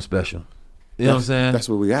that becomes special. You know what I'm saying? That's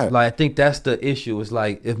where we at. Like, I think that's the issue. It's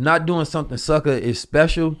like, if not doing something sucker is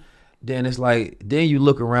special, then it's like, then you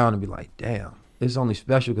look around and be like, damn, it's only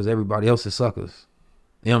special because everybody else is suckers.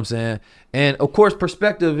 You know what I'm saying? And of course,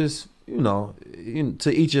 perspective is, you know,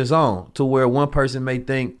 to each his own, to where one person may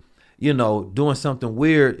think, you know, doing something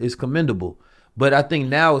weird is commendable. But I think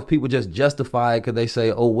now if people just justify it because they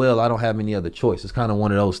say, oh, well, I don't have any other choice. It's kind of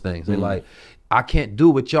one of those things. They're like, I can't do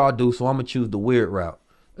what y'all do, so I'm going to choose the weird route.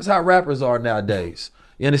 That's how rappers are nowadays.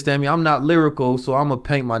 You understand me? I'm not lyrical, so I'm going to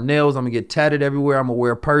paint my nails. I'm going to get tatted everywhere. I'm going to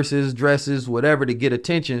wear purses, dresses, whatever to get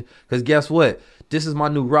attention. Because guess what? This is my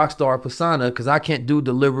new rock star persona, because I can't do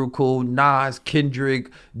the lyrical Nas, Kendrick,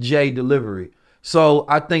 Jay delivery. So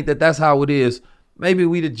I think that's how it is. Maybe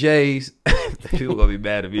we the Jays. People gonna be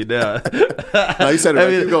mad at me now. No, you said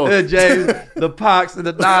it right. The Jays, the Pacs, and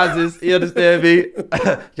the Nas's. You understand me?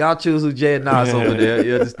 Y'all choose who Jay and Nas over there.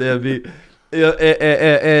 You understand me? Yeah,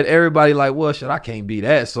 and everybody like, well, shit, I can't be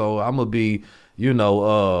that. So I'm gonna be, you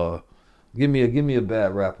know, give me a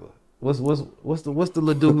bad rapper. What's the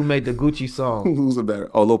little dude who made the Gucci song? Who's a better?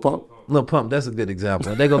 Oh, Lil Pump. Lil Pump. That's a good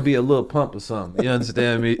example. They gonna be a Lil Pump or something. You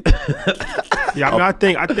understand me? Yeah, I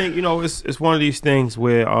mean, I think you know, it's one of these things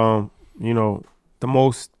where you know,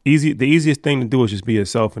 the easiest thing to do is just be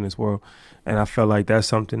yourself in this world. And I feel like that's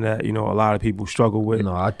something that, you know, a lot of people struggle with.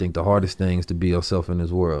 No, I think the hardest thing is to be yourself in this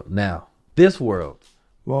world. Now, this world.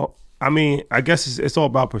 Well, I mean, I guess it's all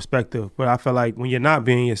about perspective. But I feel like when you're not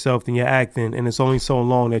being yourself, then you're acting. And it's only so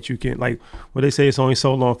long that you can, like, what they say, it's only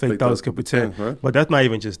so long fake thugs can pretend. Right? But that's not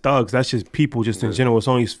even just thugs. That's just people just in general.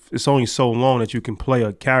 It's only so long that you can play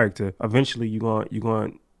a character. Eventually, you're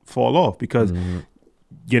going to fall off because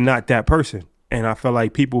you're not that person. And I feel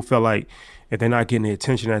like people feel like if they're not getting the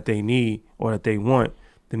attention that they need or that they want,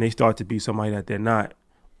 then they start to be somebody that they're not.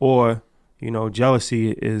 Or, you know,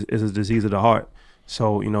 jealousy is a disease of the heart.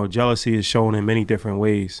 So, you know, jealousy is shown in many different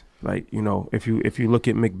ways. Like, you know, if you look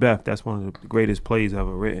at Macbeth, that's one of the greatest plays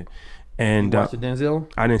ever written. And You watched it, Denzel?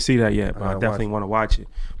 I didn't see that yet, but I definitely want to watch it.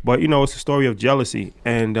 But, you know, it's a story of jealousy.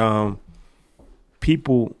 And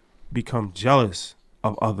people become jealous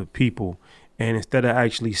of other people. And instead of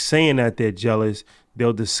actually saying that they're jealous,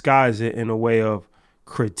 they'll disguise it in a way of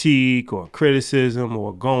critique or criticism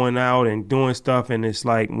or going out and doing stuff. And it's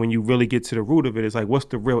like, when you really get to the root of it, it's like, what's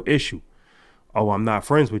the real issue? Oh, I'm not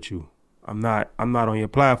friends with you. I'm not on your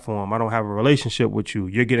platform. I don't have a relationship with you.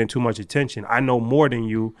 You're getting too much attention. I know more than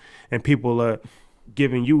you, and people are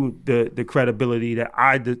giving you the credibility that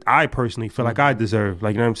I personally feel like I deserve.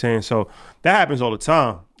 Like, you know what I'm saying? So that happens all the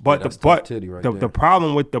time. But the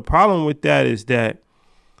problem with that is that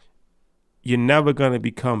you're never gonna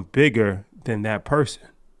become bigger than that person.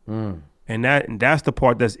 And that's the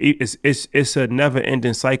part it's a never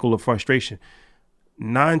ending cycle of frustration.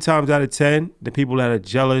 9 times out of 10, the people that are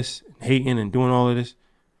jealous, hating, and doing all of this,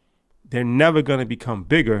 they're never gonna become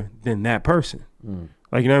bigger than that person.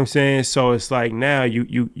 Like, you know what I'm saying? So it's like now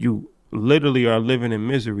you literally are living in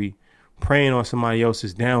misery, praying on somebody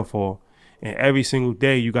else's downfall, and every single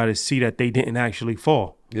day you got to see that they didn't actually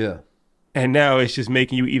fall. Yeah. And now it's just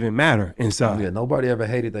making you even madder inside. Yeah, nobody ever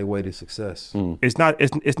hated their way to success. It's not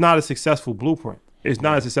a successful blueprint. It's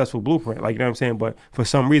not a successful blueprint, like, you know what I'm saying? But for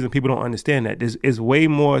some reason, people don't understand that. It's way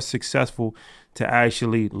more successful to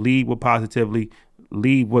actually lead with positivity,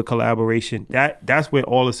 lead with collaboration. That's where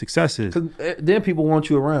all the success is. 'Cause then people want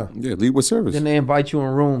you around. Yeah, lead with service. Then they invite you in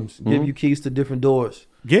rooms, give you keys to different doors.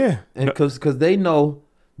 Yeah. And because they know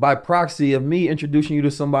by proxy of me introducing you to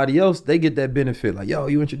somebody else, they get that benefit. Like, yo,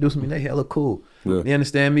 you introduced me, they hella cool. Yeah. You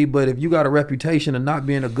understand me? But if you got a reputation of not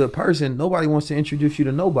being a good person, nobody wants to introduce you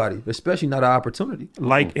to nobody, especially not an opportunity.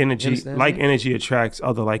 Like energy attracts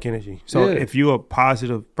other like energy. So if you're a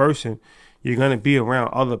positive person, you're going to be around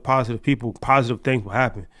other positive people. Positive things will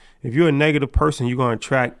happen. If you're a negative person, you're going to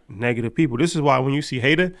attract negative people. This is why when you see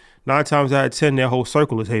hater, 9 times out of 10, their whole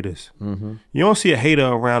circle is haters. You don't see a hater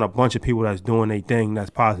around a bunch of people that's doing their thing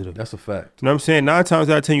that's positive. That's a fact. You know what I'm saying? 9 times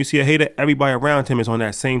out of 10, you see a hater, everybody around him is on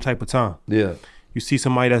that same type of time. Yeah. You see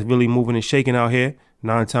somebody that's really moving and shaking out here,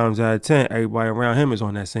 9 times out of 10, everybody around him is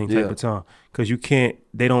on that same type of time. Because you can't,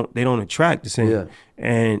 they don't attract the same. Yeah.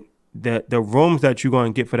 And the rooms that you're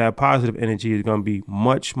going to get for that positive energy is going to be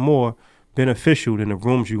much more beneficial than the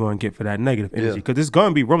rooms you're going to get for that negative energy. Because there's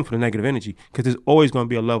going to be room for the negative energy, because there's always going to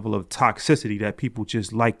be a level of toxicity that people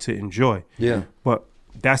just like to enjoy. Yeah. But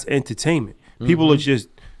that's entertainment. People will just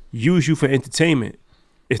use you for entertainment.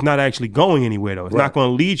 It's not actually going anywhere, though. It's not going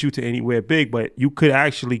to lead you to anywhere big, but you could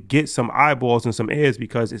actually get some eyeballs and some ears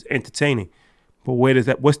because it's entertaining. But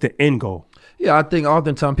what's the end goal? Yeah, I think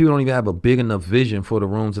oftentimes people don't even have a big enough vision for the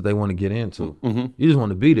rooms that they want to get into. You just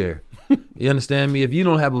want to be there. You understand me? If you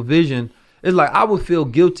don't have a vision, it's like I would feel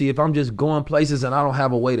guilty if I'm just going places and I don't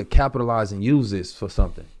have a way to capitalize and use this for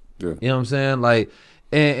something. Yeah. You know what I'm saying? Like,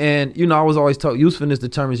 and you know, I was always taught usefulness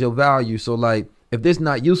determines your value. So like, if this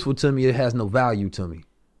not useful to me, it has no value to me.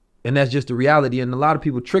 And that's just the reality. And a lot of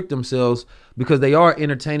people trick themselves because they are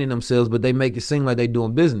entertaining themselves, but they make it seem like they're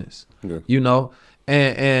doing business, you know?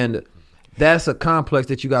 And that's a complex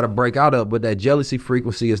that you got to break out of. But that jealousy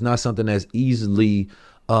frequency is not something that's easily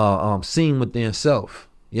seen within self.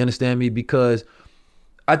 You understand me? Because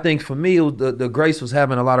I think for me, the grace was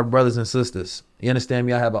having a lot of brothers and sisters. You understand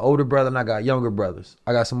me? I have an older brother and I got younger brothers.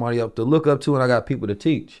 I got somebody up to look up to and I got people to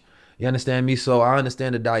teach. You understand me? So I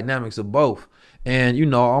understand the dynamics of both. And, you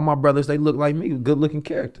know, all my brothers, they look like me, good looking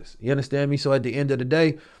characters. You understand me? So at the end of the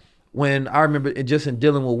day, when I remember it just in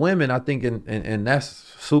dealing with women, I think, and that's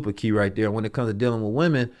super key right there. When it comes to dealing with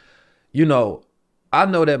women, you know, I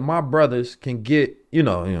know that my brothers can get, you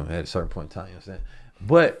know, at a certain point in time, you know what I'm saying?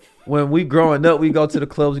 But when we growing up, we go to the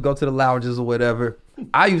clubs, we go to the lounges or whatever.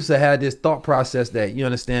 I used to have this thought process that, you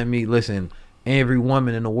understand me, listen, every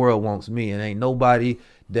woman in the world wants me, and ain't nobody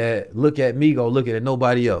that look at me go looking at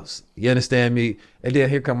nobody else. You understand me? And then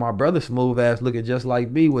here come my brother smooth ass looking just like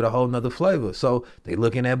me with a whole nother flavor. So they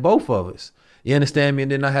looking at both of us. You understand me?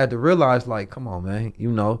 And then I had to realize, like, come on, man,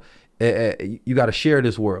 you know, you got to share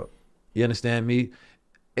this world. You understand me?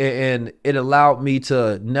 And it allowed me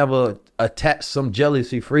to never attach some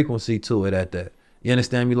jealousy frequency to it at that. You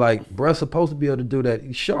understand me? Like, bruh's supposed to be able to do that.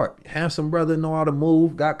 He's sharp, handsome brother, know how to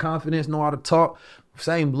move, got confidence, know how to talk,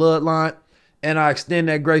 same bloodline. And I extend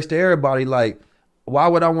that grace to everybody. Like, why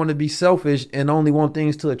would I want to be selfish and only want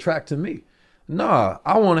things to attract to me? Nah,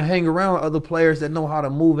 I want to hang around other players that know how to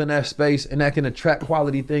move in that space and that can attract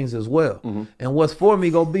quality things as well. And what's for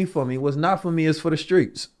me go be for me. What's not for me is for the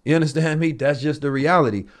streets. You understand me? That's just the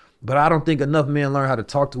reality. But I don't think enough men learn how to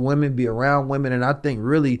talk to women, be around women. And I think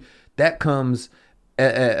really that comes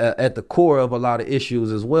at the core of a lot of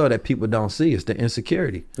issues as well that people don't see. It's the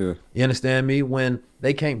insecurity. Yeah. You understand me? When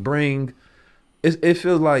they can't bring, it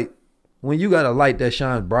feels like when you got a light that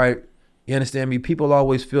shines bright, you understand me? People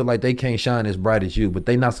always feel like they can't shine as bright as you, but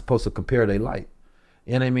they not supposed to compare their light.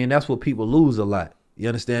 You know what I mean? That's what people lose a lot. You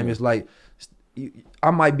understand me? It's like,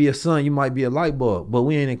 I might be a sun, you might be a light bulb, but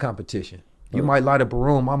we ain't in competition. You might light up a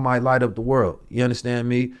room, I might light up the world. You understand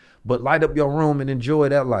me? But light up your room and enjoy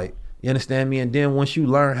that light. You understand me? And then once you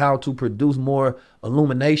learn how to produce more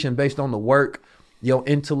illumination based on the work, your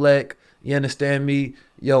intellect, you understand me,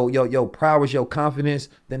 your prowess, your confidence,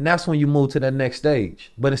 then that's when you move to that next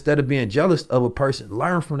stage. But instead of being jealous of a person,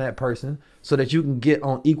 learn from that person so that you can get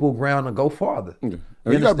on equal ground and go farther. Yeah.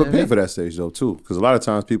 You got to prepare for that stage though too, because a lot of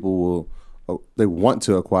times people they want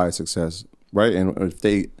to acquire success, right? And if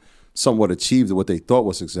they somewhat achieved what they thought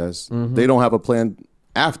was success, they don't have a plan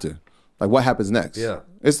after. Like, what happens next? Yeah,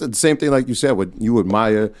 it's the same thing like you said, what you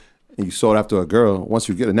admire and you sought after a girl. Once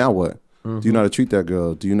you get it, now what? Do you know how to treat that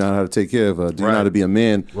girl? Do you know how to take care of her? Do you know how to be a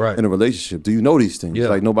man in a relationship? Do you know these things?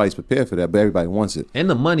 Like, nobody's prepared for that, but everybody wants it. And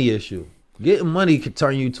the money issue. Getting money can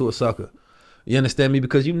turn you to a sucker. You understand me?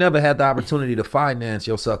 Because you never had the opportunity to finance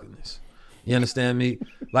your suckerness. You understand me?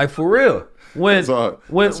 Like, for real. When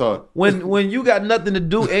you got nothing to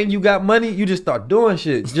do and you got money, you just start doing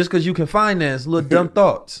shit just because you can finance little dumb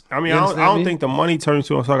thoughts. I mean, I don't think the money turns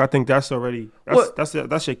to a sucker. I think that's already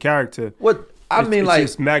that's your character. What I mean, like, it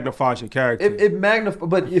just magnifies your character. It magnifies,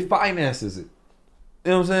 but it finances it.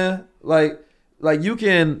 You know what I'm saying? Like you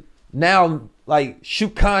can now like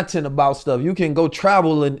shoot content about stuff. You can go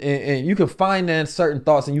travel and you can finance certain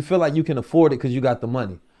thoughts, and you feel like you can afford it because you got the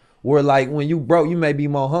money. Where like when you broke, you may be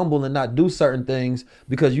more humble and not do certain things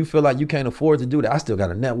because you feel like you can't afford to do that. I still got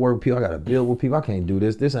to network with people. I got to build with people. I can't do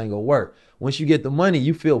this. This ain't gonna work. Once you get the money,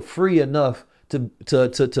 you feel free enough to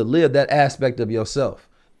live that aspect of yourself,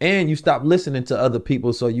 and you stop listening to other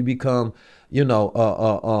people. So you become,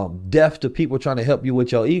 deaf to people trying to help you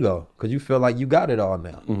with your ego because you feel like you got it all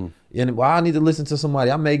now. And I need to listen to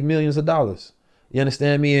somebody. I make millions of dollars. You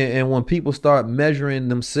understand me? And when people start measuring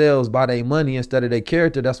themselves by their money instead of their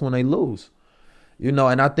character, that's when they lose.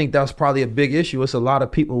 And I think that's probably a big issue. It's a lot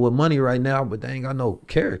of people with money right now, but they ain't got no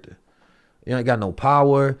character. You ain't got no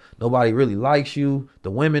power. Nobody really likes you.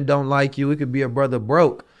 The women don't like you. It could be a brother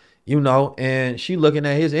broke, and she looking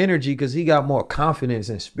at his energy because he got more confidence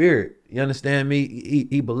and spirit. You understand me?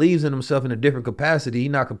 He believes in himself in a different capacity. He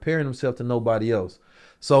not comparing himself to nobody else.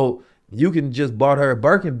 So you can just bought her a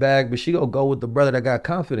Birkin bag, but she gonna go with the brother that got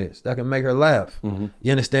confidence, that can make her laugh.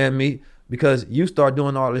 You understand me? Because you start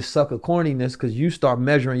doing all this sucker corniness because you start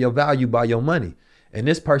measuring your value by your money. And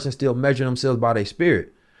this person still measuring themselves by their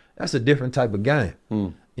spirit. That's a different type of game.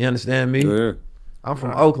 You understand me? Yeah. I'm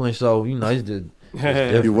from Oakland, so, it's just...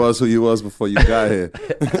 You was who you was before you got here.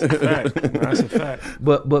 That's a fact. That's a fact.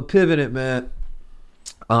 But pivoting, man.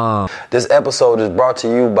 This episode is brought to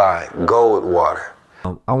you by Gold Water.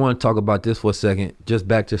 I want to talk about this for a second, just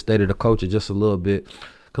back to State of the Culture just a little bit,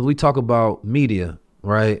 because we talk about media,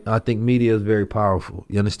 right? I think media is very powerful.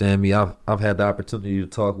 You understand me? I've had the opportunity to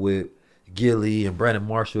talk with Gilly and Brandon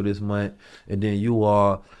Marshall this month, and then you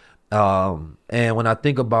all. And when I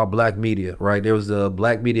think about black media, right, there was a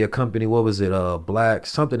black media company, what was it? Black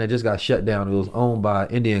something that just got shut down. It was owned by an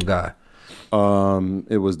Indian guy.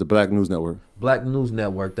 It was the Black News Network. Black News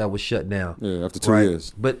Network that was shut down. Yeah, after 2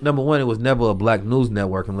 years. But number one, it was never a Black News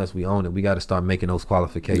Network unless we own it. We got to start making those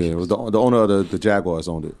qualifications. Yeah, it was the owner of the Jaguars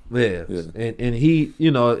owned it. Yeah. And he,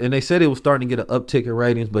 and they said it was starting to get an uptick in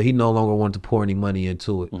ratings, but he no longer wanted to pour any money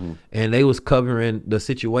into it. And they was covering the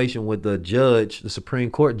situation with the judge, the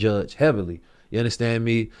Supreme Court judge, heavily. You understand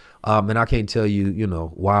me? And I can't tell you,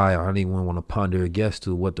 why. I don't even want to ponder a guess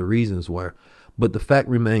to what the reasons were. But the fact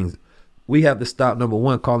remains, we have to stop, number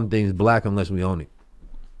one, calling things black unless we own it.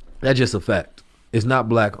 That's just a fact. It's not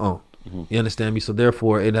black owned. You understand me? So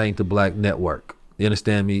therefore, it ain't the black network. You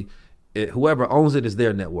understand me? Whoever owns it is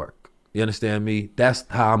their network. You understand me? That's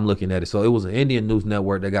how I'm looking at it. So it was an Indian news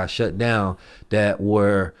network that got shut down that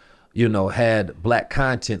were, you know, had black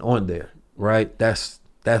content on there, right? That's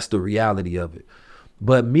the reality of it.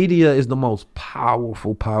 But media is the most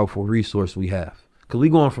powerful resource we have. Because we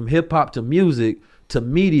going from hip hop to music to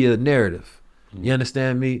media narrative. You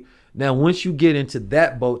understand me? Now, once you get into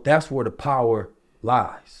that boat, that's where the power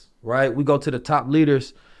lies, right? We go to the top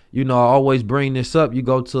leaders. You know, I always bring this up. You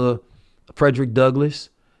go to Frederick Douglass,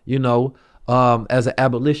 you know, as an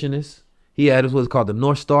abolitionist. He had what's called the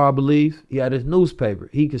North Star, I believe. He had his newspaper.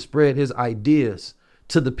 He could spread his ideas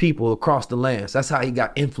to the people across the lands. That's how he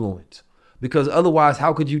got influence. Because otherwise,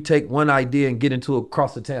 how could you take one idea and get into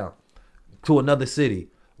across the town to another city,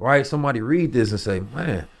 right? Somebody read this and say,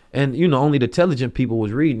 man. And, you know, only the intelligent people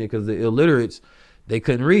was reading it because the illiterates, they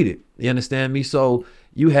couldn't read it. You understand me? So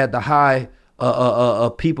you had the high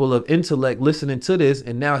people of intellect listening to this,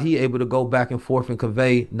 and now he able to go back and forth and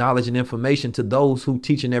convey knowledge and information to those who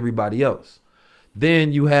teaching everybody else.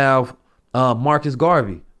 Then you have Marcus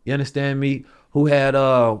Garvey, you understand me, who had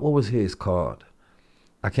what was his called?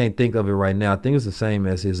 I can't think of it right now. I think it's the same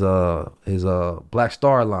as his Black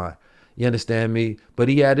Star Line. You understand me? But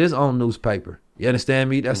he had his own newspaper. You understand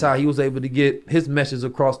me? That's how he was able to get his message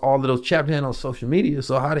across all of those chapters and on social media.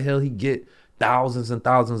 So how the hell he get thousands and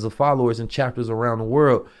thousands of followers and chapters around the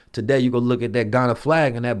world? Today you go look at that Ghana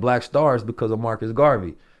flag and that Black Stars because of Marcus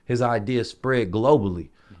Garvey. His ideas spread globally,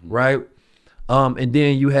 right? And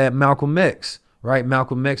then you had Malcolm X, right?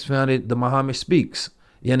 Malcolm X founded the Muhammad Speaks.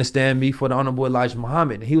 You understand me? For the Honorable Elijah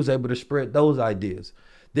Muhammad. And he was able to spread those ideas.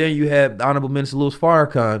 Then you have the Honorable Minister Louis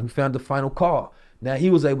Farrakhan, who founded the Final Call. Now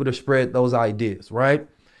he was able to spread those ideas, right?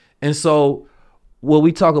 And so when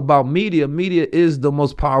we talk about media, media is the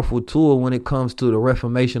most powerful tool when it comes to the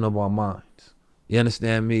reformation of our minds. You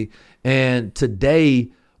understand me? And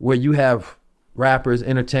today, where you have rappers,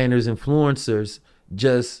 entertainers, influencers,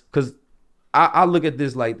 just because I look at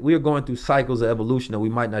this like we're going through cycles of evolution that we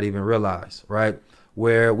might not even realize, right?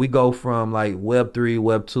 Where we go from like Web 3,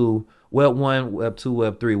 Web 2, Web 1, Web 2,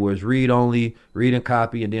 Web 3, where it's read only, read and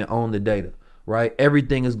copy, and then own the data. Right,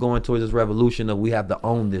 everything is going towards this revolution of we have to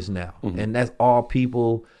own this now, and that's all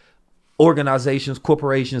people, organizations,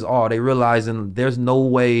 corporations, all they realizing there's no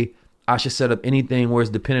way I should set up anything where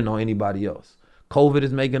it's dependent on anybody else. COVID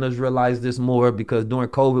is making us realize this more because during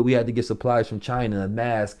COVID we had to get supplies from China and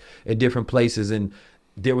masks at different places, and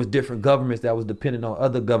there was different governments that was dependent on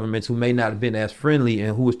other governments who may not have been as friendly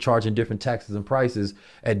and who was charging different taxes and prices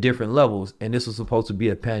at different levels, and this was supposed to be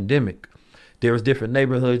a pandemic. There was different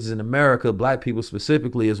neighborhoods in America, black people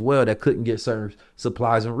specifically as well, that couldn't get certain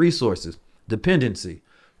supplies and resources, dependency,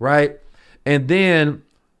 right? And then,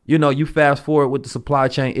 you know, you fast forward with the supply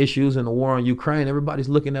chain issues and the war on Ukraine, everybody's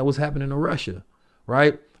looking at what's happening in Russia,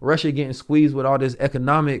 right? Russia getting squeezed with all this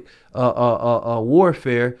economic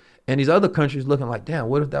warfare, and these other countries looking like, damn,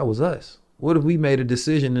 what if that was us? What if we made a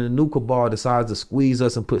decision and the new cabal decides to squeeze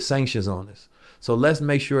us and put sanctions on us? So let's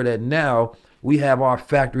make sure that now we have our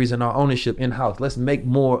factories and our ownership in-house. Let's make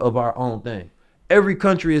more of our own thing. Every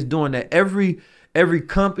country is doing that. Every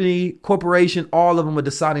company, corporation, all of them are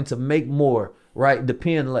deciding to make more, right?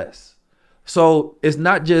 Depend less. So it's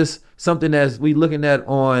not just something that's we looking at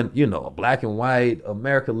on, you know, a black and white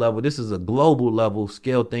America level. This is a global level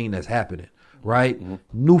scale thing that's happening, right?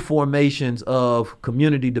 New formations of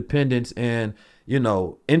community dependence and, you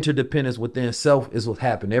know, interdependence within self is what's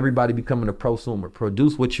happening. Everybody becoming a prosumer.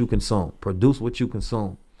 Produce what you consume. Produce what you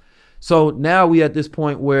consume. So now we at this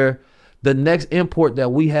point where the next import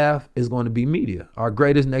that we have is going to be media. Our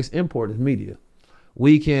greatest next import is media.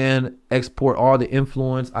 We can export all the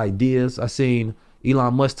influence, ideas. I seen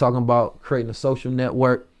Elon Musk talking about creating a social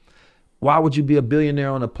network. Why would you be a billionaire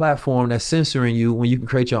on a platform that's censoring you when you can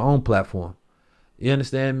create your own platform? You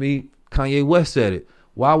understand me? Kanye West said it.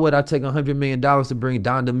 Why would I take $100 million to bring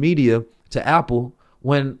Donda Media to Apple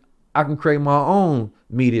when I can create my own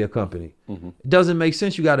media company? It doesn't make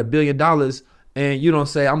sense. You got $1 billion and you don't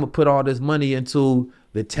say, I'm going to put all this money into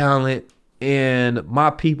the talent and my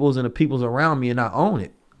peoples and the peoples around me and I own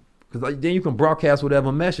it. Because then you can broadcast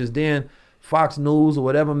whatever message. Then Fox News or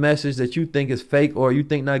whatever message that you think is fake or you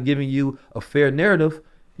think not giving you a fair narrative,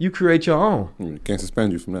 you create your own. Can't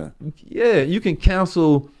suspend you from that. Yeah, you can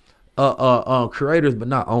cancel creators but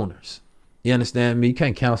not owners. You understand me? You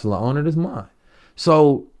can't cancel an owner, that's mine.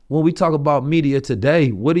 So when we talk about media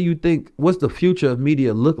today, what do you think, what's the future of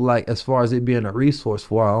media look like as far as it being a resource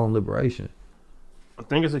for our own liberation? I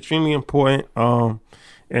think it's extremely important.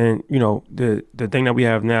 And you know, the thing that we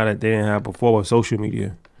have now that they didn't have before was social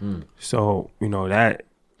media. So, you know, that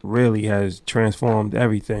really has transformed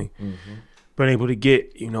everything. Been able to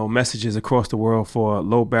get, you know, messages across the world for a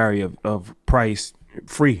low barrier of price,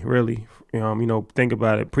 free, really. You know, think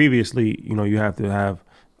about it. Previously, you know, you have to have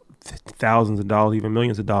thousands of dollars, even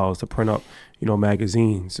millions of dollars to print up, you know,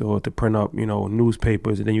 magazines or to print up, you know,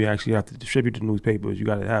 newspapers. And then you actually have to distribute the newspapers. You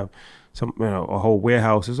got to have some, you know, a whole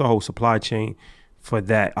warehouse. There's a whole supply chain for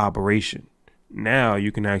that operation. Now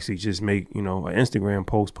you can actually just make, you know, an Instagram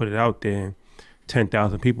post, put it out there, and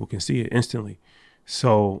 10,000 people can see it instantly.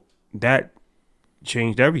 So that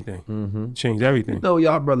changed everything. Changed everything. You know,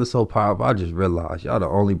 y'all brothers so powerful. I just realized y'all the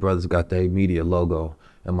only brothers got their media logo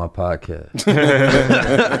in my podcast.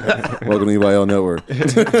 Welcome to EYL Network.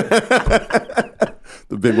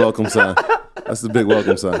 The big welcome sign. That's the big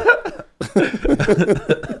welcome sign.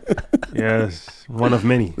 Yes, one of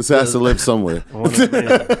many. This has to live somewhere. One of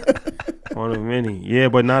many. One of many. Yeah,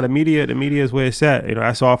 but now the media is where it's at. You know,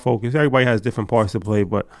 that's our focus. Everybody has different parts to play,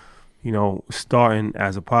 but, you know, starting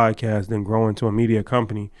as a podcast, then growing to a media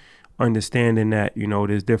company, understanding that, you know,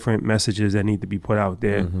 there's different messages that need to be put out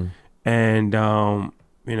there. And,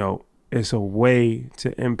 you know, it's a way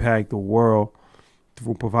to impact the world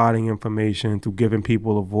through providing information, through giving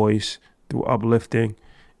people a voice, through uplifting.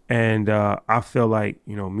 And I feel like,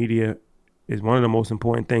 you know, media is one of the most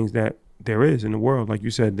important things that there is in the world. Like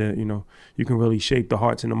you said, that, you know, you can really shape the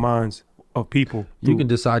hearts and the minds of people. You can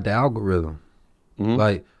decide the algorithm.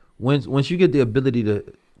 Like once you get the ability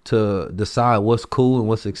to decide what's cool and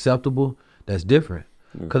what's acceptable, that's different.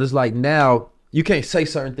 Because it's like now you can't say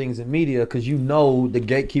certain things in media because you know the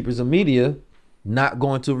gatekeepers of media not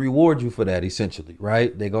going to reward you for that, essentially,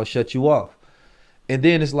 right? They're going to shut you off. And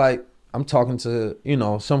then it's like, I'm talking to, you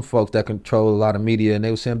know, some folks that control a lot of media, and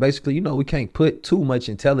they were saying basically, you know, we can't put too much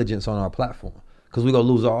intelligence on our platform because we're going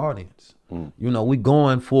to lose our audience. You know, we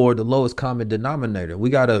going for the lowest common denominator. We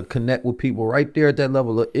got to connect with people right there at that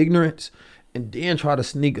level of ignorance and then try to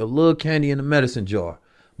sneak a little candy in the medicine jar.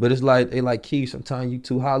 But it's like, they like, Keith, sometimes you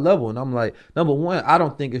too high level. And I'm like, number one, I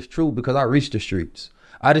don't think it's true because I reached the streets.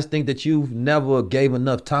 I just think that you've never gave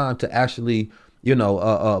enough time to actually, you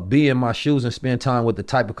know, be in my shoes and spend time with the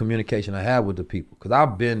type of communication I have with the people. Because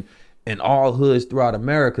I've been in all hoods throughout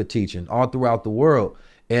America teaching, all throughout the world,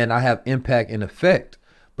 and I have impact and effect.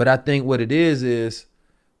 But I think what it is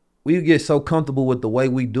we get so comfortable with the way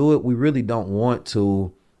we do it, we really don't want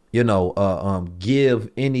to, you know, give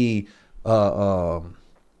any, what's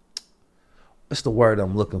the word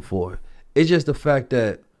I'm looking for? It's just the fact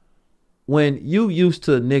that when you used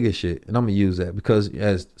to nigga shit, and I'm gonna use that because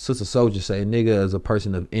as Sister Soldier say, nigga is a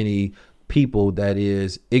person of any people that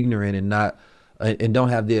is ignorant and not and don't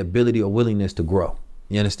have the ability or willingness to grow.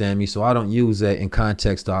 You understand me? So I don't use that in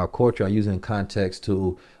context to our culture. I use it in context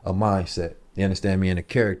to a mindset. You understand me? And a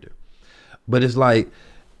character. But it's like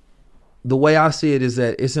the way I see it is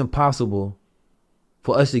that it's impossible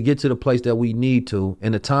for us to get to the place that we need to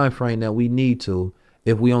in the time frame that we need to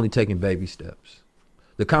if we only taking baby steps.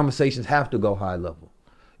 The conversations have to go high level.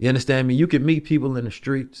 You understand me? You can meet people in the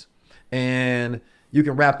streets and you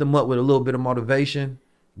can wrap them up with a little bit of motivation,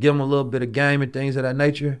 give them a little bit of game and things of that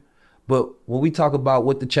nature. But when we talk about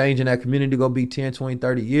what the change in that community going to be 10, 20,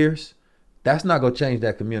 30 years, that's not going to change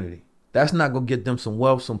that community. That's not going to get them some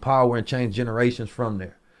wealth, some power, and change generations from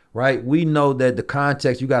there, right? We know that the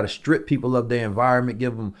context, you got to strip people of their environment,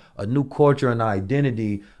 give them a new culture and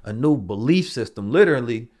identity, a new belief system,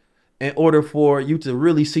 literally, in order for you to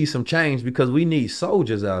really see some change, because we need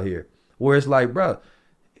soldiers out here where it's like, bro,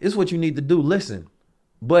 it's what you need to do. Listen,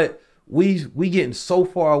 but we getting so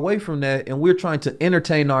far away from that, and we're trying to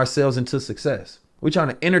entertain ourselves into success. We're trying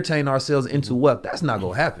to entertain ourselves into wealth. That's not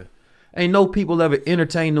going to happen. Ain't no people ever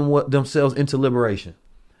entertain themselves into liberation.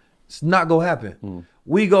 It's not going to happen.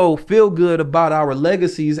 We go feel good about our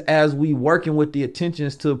legacies as we working with the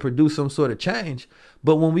intentions to produce some sort of change.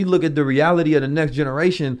 But when we look at the reality of the next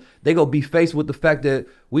generation, they going to be faced with the fact that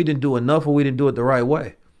we didn't do enough or we didn't do it the right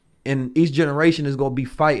way. And each generation is going to be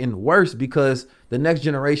fighting worse because the next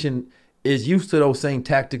generation is used to those same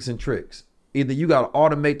tactics and tricks. Either you got to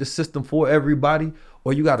automate the system for everybody,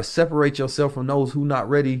 or you got to separate yourself from those who not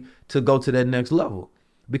ready to go to that next level.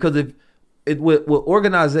 Because with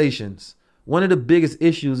organizations, one of the biggest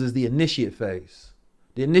issues is the initiate phase.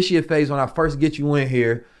 The initiate phase, when I first get you in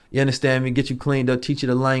here, you understand me, get you cleaned up, teach you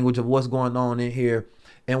the language of what's going on in here.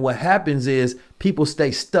 And what happens is people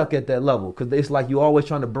stay stuck at that level because it's like you always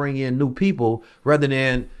trying to bring in new people rather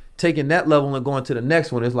than taking that level and going to the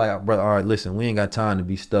next one, it's like, brother, all right, listen, we ain't got time to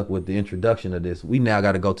be stuck with the introduction of this. We now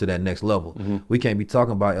got to go to that next level. We can't be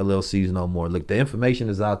talking about LLCs no more. Look, the information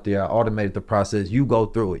is out there. I automated the process. You go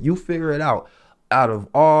through it. You figure it out. Out of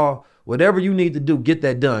all, whatever you need to do, get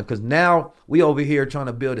that done. Because now we over here trying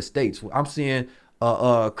to build estates. I'm seeing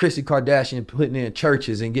Chrissy Kardashian putting in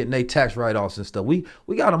churches and getting their tax write-offs and stuff. We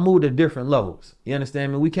got to move to different levels. You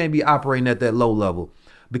understand me? We can't be operating at that low level.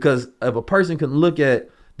 Because if a person can look at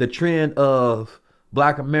the trend of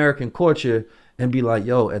Black American culture and be like,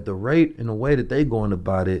 yo, at the rate and the way that they going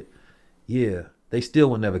about it, yeah, they still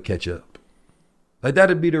will never catch up. Like,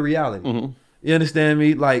 that'd be the reality. You understand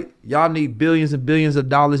me? Like, y'all need billions and billions of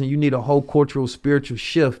dollars, and you need a whole cultural, spiritual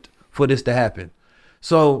shift for this to happen.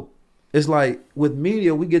 So it's like with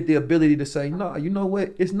media, we get the ability to say, no, you know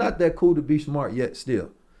what? It's not that cool to be smart yet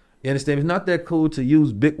still. You understand? It's not that cool to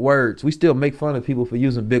use big words. We still make fun of people for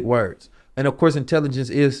using big words. And of course, intelligence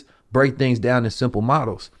is break things down in simple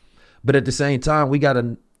models. But at the same time, we got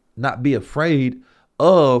to not be afraid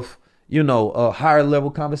of, higher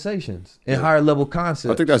level conversations and higher level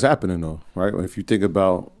concepts. I think that's happening though, right? If you think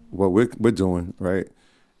about what we're doing, right?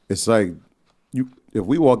 It's like if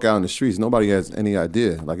we walk out in the streets, nobody has any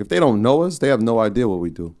idea. Like if they don't know us, they have no idea what we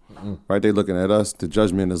do, right? They looking at us. The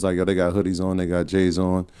judgment is like, yo, they got hoodies on, they got J's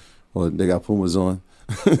on, or they got Pumas on,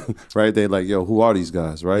 right? They like, yo, who are these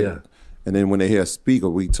guys, right? Yeah. And then when they hear us speak or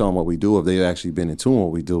we tell them what we do, if they've actually been in tune with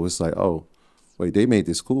what we do, it's like, oh, wait, they made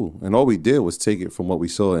this cool. And all we did was take it from what we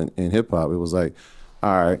saw in hip hop. It was like,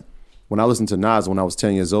 all right, when I listened to Nas when I was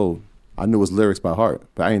 10 years old, I knew his lyrics by heart,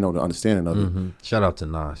 but I didn't know the understanding of it. Shout out to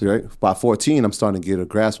Nas. Right? By 14, I'm starting to get a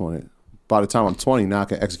grasp on it. By the time I'm 20, now I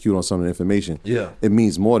can execute on some of the information. Yeah. It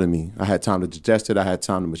means more to me. I had time to digest it. I had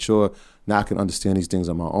time to mature. Now I can understand these things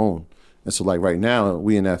on my own. And so like right now,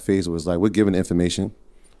 we in that phase where it's like we're giving information,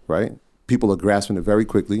 right? People are grasping it very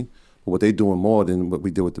quickly, but what they're doing more than what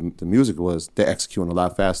we did with the music was they're executing a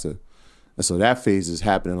lot faster. And so that phase is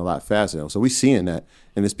happening a lot faster. So we're seeing that,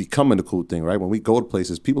 and it's becoming the cool thing, right? When we go to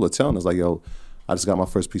places, people are telling us like, yo, I just got my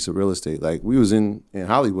first piece of real estate. Like we was in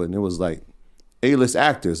Hollywood, and it was like A-list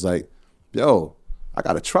actors like, yo, I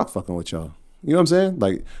got a truck fucking with y'all. You know what I'm saying?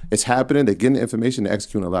 Like it's happening. They're getting the information, they're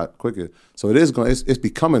executing a lot quicker. So it's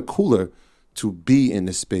becoming cooler to be in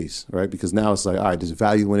this space, right? Because now it's like, all right, there's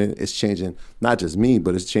value in it. It's changing not just me,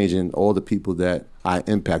 but it's changing all the people that I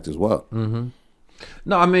impact as well.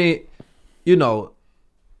 No, I mean,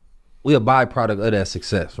 we're a byproduct of that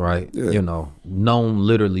success, right? Yeah. Known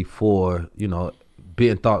literally for,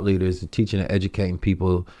 being thought leaders and teaching and educating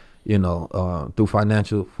people, through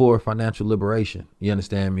financial liberation. You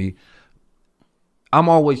understand me? I'm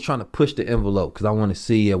always trying to push the envelope because I want to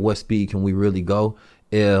see at what speed can we really go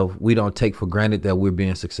if we don't take for granted that we're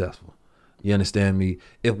being successful. You understand me?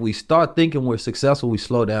 If we start thinking we're successful, we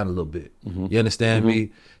slow down a little bit. You understand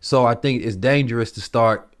me? So I think it's dangerous to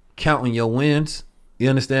start counting your wins. You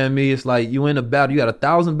understand me? It's like you in a battle, you got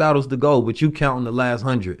 1,000 battles to go, but you counting the last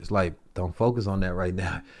 100. It's like, don't focus on that right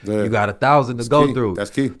now. Yeah. You got 1,000 to go through. That's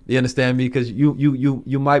key. You understand me? Because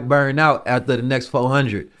you might burn out after the next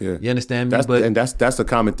 400. Yeah. You understand me? That's a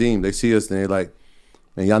common theme. They see us and they're like,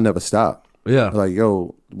 man, y'all never stop. Yeah. Like,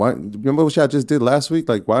 yo, remember what y'all just did last week?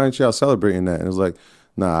 Like, why aren't y'all celebrating that? And it was like,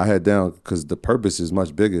 nah, I had down because the purpose is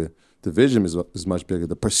much bigger. The vision is much bigger.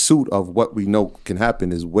 The pursuit of what we know can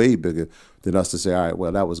happen is way bigger than us to say, all right,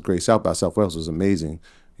 well, that was great. South by Southwest was amazing.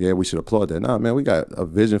 Yeah, we should applaud that. Nah, man, we got a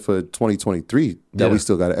vision for 2023 that we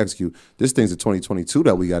still got to execute. This thing's a 2022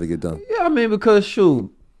 that we got to get done. Yeah, I mean, because,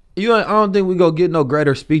 shoot, I don't think we go get no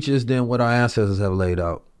greater speeches than what our ancestors have laid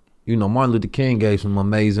out. Martin Luther King gave some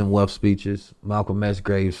amazing wealth speeches. Malcolm X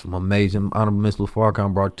gave some amazing. Honorable Mr.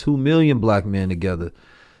 Farrakhan brought 2 million black men together.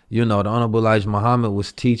 The Honorable Elijah Muhammad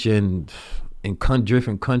was teaching in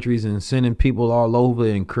different countries and sending people all over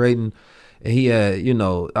and creating. And he had, I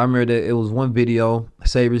remember that it was one video,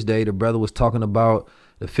 Savior's Day, the brother was talking about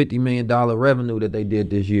the $50 million revenue that they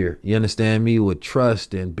did this year. You understand me? With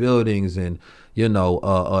trust and buildings and, they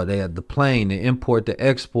had the plane, the import, the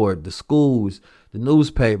export, the schools, the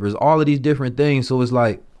newspapers, all of these different things. So it's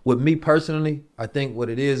like, with me personally, I think what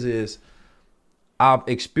it is I've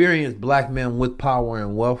experienced black men with power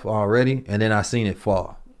and wealth already, and then I seen it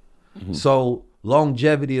fall. So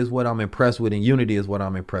longevity is what I'm impressed with, and unity is what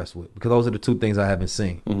I'm impressed with, because those are the two things I haven't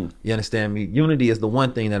seen. You understand me? Unity is the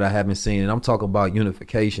one thing that I haven't seen, and I'm talking about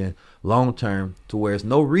unification long term, to where there's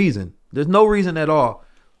no reason at all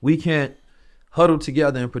we can't huddle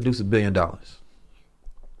together and produce $1 billion.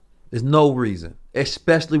 There's no reason,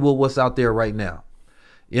 especially with what's out there right now.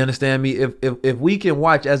 You understand me? If we can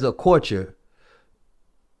watch as a culture,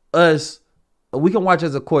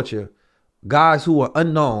 guys who are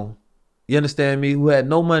unknown, you understand me, who had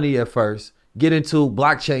no money at first, get into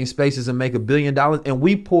blockchain spaces and make $1 billion, and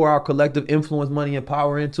we pour our collective influence, money, and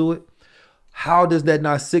power into it. How does that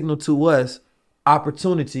not signal to us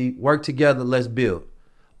opportunity, work together, let's build?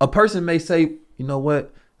 A person may say, you know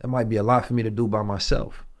what, that might be a lot for me to do by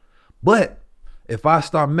myself. But if I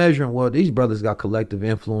start measuring, well, these brothers got collective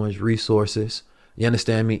influence, resources, you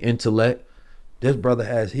understand me, intellect. This brother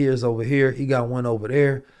has his over here, he got one over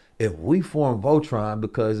there. If we form Voltron,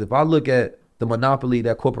 because if I look at the monopoly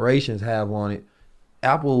that corporations have on it,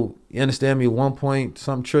 Apple, you understand me, 1 point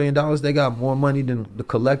some trillion dollars, they got more money than the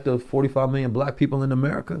collective 45 million black people in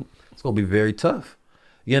America. It's gonna be very tough.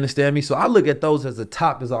 You understand me? So I look at those as the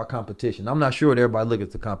top as our competition. I'm not sure what everybody look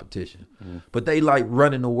at the competition, but they like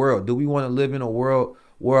running the world. Do we want to live in a world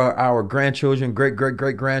where our grandchildren,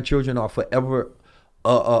 great-great-great-grandchildren are forever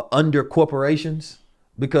under corporations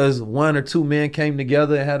because 1 or 2 men came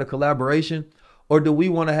together and had a collaboration? Or do we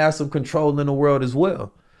want to have some control in the world as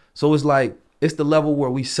well? So it's like, it's the level where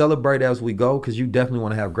we celebrate as we go, because you definitely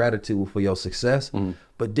want to have gratitude for your success.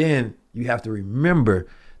 But then you have to remember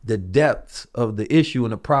the depths of the issue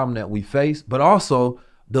and the problem that we face, but also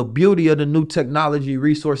the beauty of the new technology,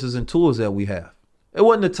 resources, and tools that we have. It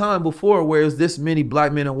wasn't a time before where there's this many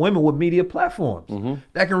black men and women with media platforms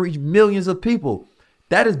that can reach millions of people.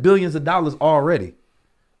 That is billions of dollars already.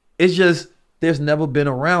 It's just, there's never been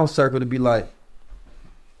a round circle to be like,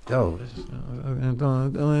 yo, you know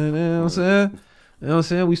what I'm saying? You know what I'm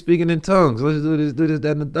saying? We speaking in tongues. Let's do this,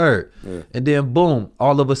 that, and the third. Yeah. And then boom,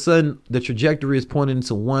 all of a sudden the trajectory is pointing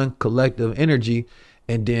into one collective energy.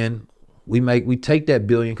 And then we take that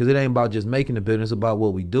billion, because it ain't about just making the billion, it's about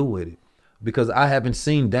what we do with it. Because I haven't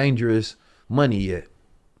seen dangerous money yet.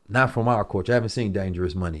 Not from our culture. I haven't seen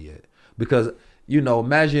dangerous money yet. Because, you know,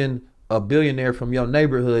 imagine a billionaire from your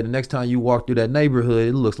neighborhood. The next time you walk through that neighborhood,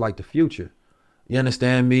 it looks like the future. You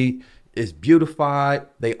understand me? It's beautified.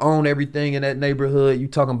 They own everything in that neighborhood. You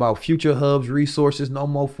talking about future hubs, resources, no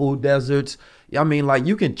more food deserts. I mean, like,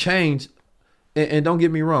 you can change. And don't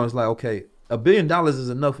get me wrong. It's like, okay, $1 billion is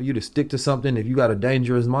enough for you to stick to something if you got a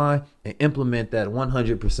dangerous mind and implement that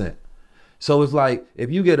 100%. So it's like,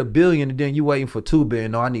 if you get $1 billion and then you waiting for 2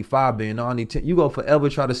 billion, no, I need 5 billion, no, I need 10, you go forever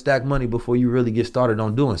try to stack money before you really get started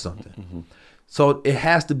on doing something. So it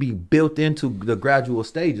has to be built into the gradual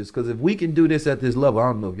stages. Because if we can do this at this level, I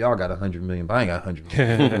don't know if y'all got 100 million, but I ain't got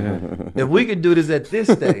 100 million. If we can do this at this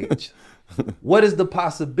stage, what is the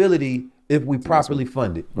possibility if we properly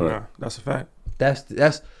fund it? Yeah, that's a fact.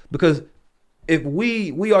 That's because if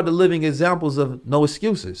we are the living examples of no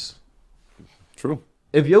excuses. True.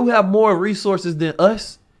 If you have more resources than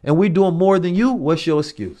us and we doing more than you, what's your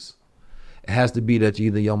excuse? It has to be that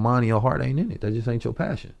either your mind or your heart ain't in it. That just ain't your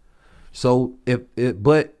passion. So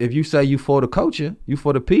but if you say you for the culture, you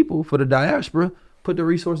for the people, for the diaspora, put the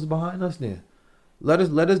resources behind us then. Let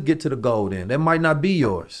us get to the goal then. That might not be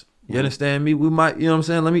yours. You understand me? We might, you know what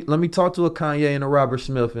I'm saying? Let me talk to a Kanye and a Robert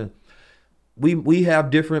Smith, and we have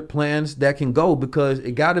different plans that can go, because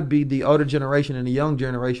it got to be the older generation and the young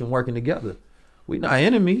generation working together. We not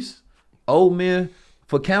enemies. Old men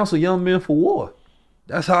for counsel, young men for war.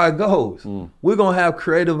 That's how it goes. We're going to have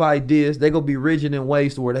creative ideas. They're going to be rigid in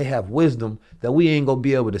ways to where they have wisdom that we ain't going to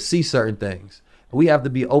be able to see certain things. We have to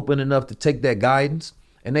be open enough to take that guidance,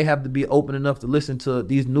 and they have to be open enough to listen to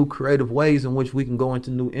these new creative ways in which we can go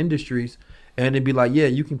into new industries. And it'd be like, yeah,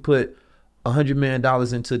 you can put $100 million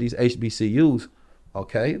into these HBCUs.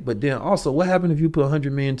 Okay. But then also, what happened if you put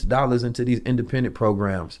 $100 million into these independent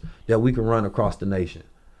programs that we can run across the nation?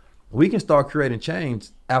 We can start creating change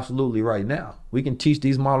absolutely right now. We can teach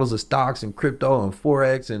these models of stocks and crypto and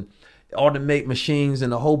Forex and automate machines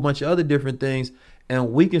and a whole bunch of other different things.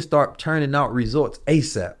 And we can start turning out results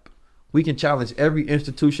ASAP. We can challenge every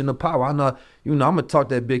institution of power. I know, I'm going to talk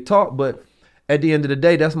that big talk, but at the end of the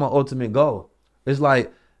day, that's my ultimate goal. It's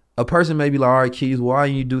like a person may be like, all right, Keys, why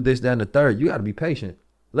don't you do this, that, and the third? You got to be patient.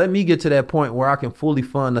 Let me get to that point where I can fully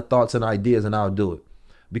fund the thoughts and ideas, and I'll do it.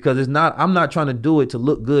 Because I'm not trying to do it to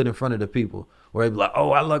look good in front of the people. Where they be like,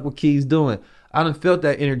 oh, I like what Key's doing. I done felt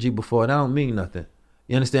that energy before, and I don't mean nothing.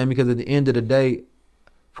 You understand? Because at the end of the day,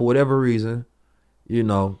 for whatever reason,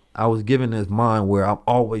 I was given this mind where I'm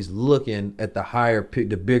always looking at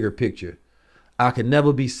the bigger picture. I could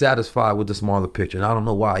never be satisfied with the smaller picture. And I don't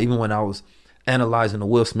know why. Even when I was analyzing the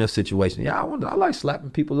Will Smith situation, I like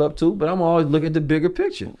slapping people up too, but I'm always looking at the bigger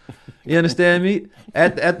picture. You understand me?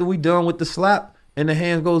 After we done with the slap, and the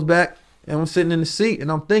hand goes back, and I'm sitting in the seat,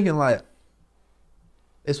 and I'm thinking like,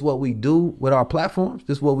 it's what we do with our platforms.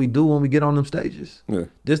 This is what we do when we get on them stages. Yeah.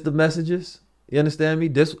 This the messages. You understand me?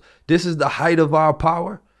 This is the height of our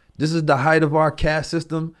power. This is the height of our caste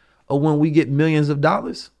system or when we get millions of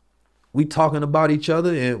dollars, we talking about each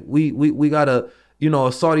other and we gotta,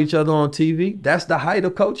 assault each other on TV. That's the height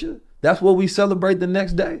of culture. That's what we celebrate the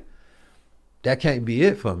next day. That can't be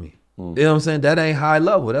it for me. You know what I'm saying? That ain't high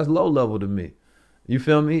level. That's low level to me. You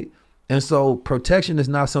feel me? And so protection is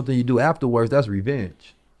not something you do afterwards. That's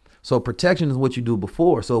revenge. So protection is what you do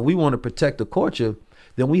before. So if we want to protect the culture,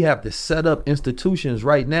 then we have to set up institutions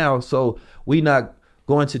right now so we not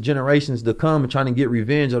going to generations to come and trying to get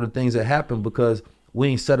revenge on the things that happen because we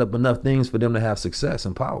ain't set up enough things for them to have success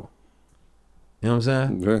and power. You know what I'm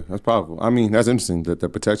saying? Yeah, that's powerful. I mean, that's interesting, that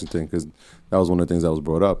protection thing, because that was one of the things that was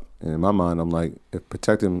brought up. And in my mind, I'm like, if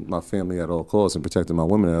protecting my family at all costs and protecting my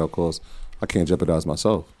women at all costs, I can't jeopardize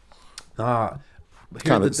myself. But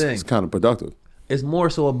here's the thing. It's kind of productive. It's more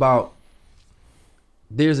so about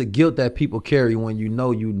there's a guilt that people carry when you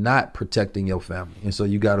know you're not protecting your family. And so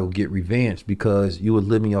you got to get revenge because you were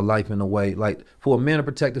living your life in a way. Like, for a man to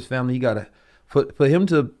protect his family, you got to, for him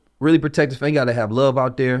to really protect his family, you got to have love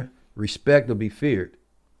out there, respect, or be feared.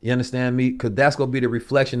 You understand me? Because that's going to be the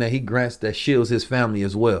reflection that he grants that shields his family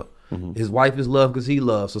as well. Mm-hmm. His wife is loved because he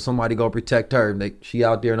loves, so somebody go protect her. She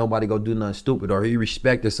out there, nobody go do nothing stupid, or he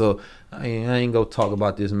respected, so I ain't go talk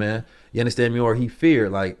about this, man. You understand me? Or he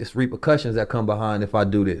feared, like, it's repercussions that come behind if I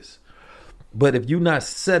do this. But if you're not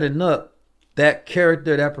setting up that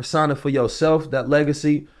character, that persona for yourself, that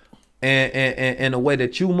legacy, and the way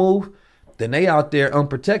that you move, then they out there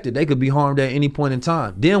unprotected. They could be harmed at any point in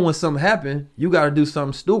time. Then when something happens, you got to do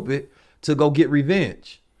something stupid to go get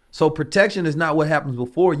revenge. So protection is not what happens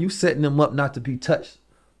before. You setting them up not to be touched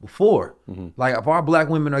before. Mm-hmm. Like, if our black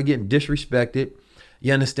women are getting disrespected,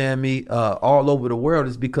 you understand me, all over the world,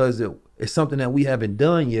 it's because it's something that we haven't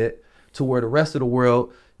done yet to where the rest of the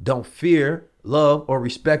world don't fear, love, or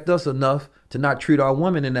respect us enough to not treat our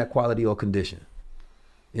women in that quality or condition.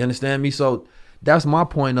 You understand me? So that's my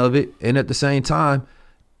point of it. And at the same time,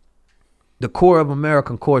 the core of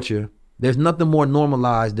American culture, there's nothing more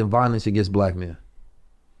normalized than violence against black men.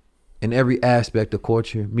 In every aspect of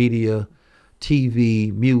culture, media,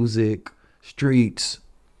 TV, music, streets,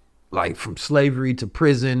 like from slavery to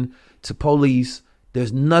prison to police,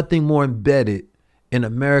 there's nothing more embedded in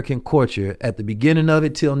American culture at the beginning of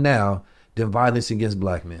it till now than violence against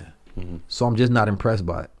black men. Mm-hmm. So I'm just not impressed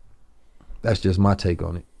by it. That's just my take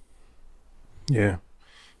on it. Yeah.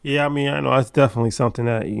 Yeah, I mean, I know that's definitely something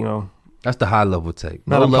that, that's the high level take.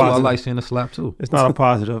 Not a level, positive. I like seeing a slap too. It's not a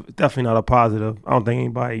positive. It's definitely not a positive. I don't think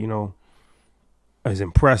anybody, is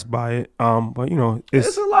impressed by it. But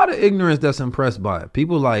it's a lot of ignorance that's impressed by it.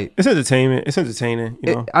 People like it's entertainment. It's entertaining.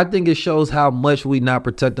 I think it shows how much we not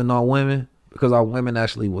protecting our women because our women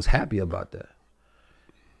actually was happy about that.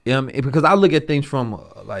 You know what I mean? Because I look at things from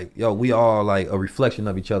we all like a reflection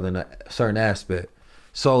of each other in a certain aspect.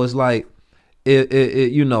 So it's like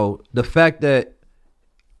the fact that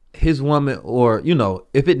his woman, or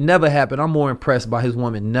if it never happened, I'm more impressed by his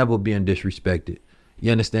woman never being disrespected.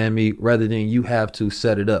 You understand me? Rather than you have to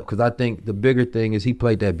set it up. Because I think the bigger thing is he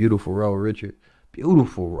played that beautiful role, Richard.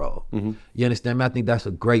 Beautiful role. Mm-hmm. You understand me? I think that's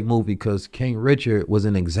a great movie because King Richard was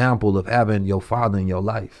an example of having your father in your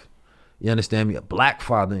life. You understand me? A black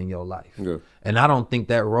father in your life. Yeah. And I don't think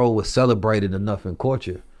that role was celebrated enough in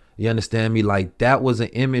culture. You understand me? Like, that was an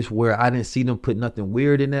image where I didn't see them put nothing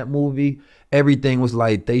weird in that movie. Everything was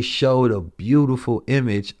like they showed a beautiful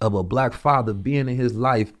image of a black father being in his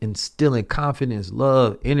life, instilling confidence,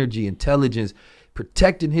 love, energy, intelligence,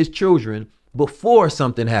 protecting his children before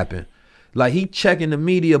something happened. Like, he checking the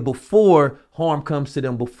media before harm comes to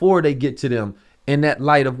them, before they get to them, in that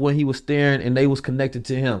light of when he was staring and they was connected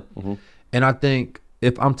to him. Mm-hmm. And I think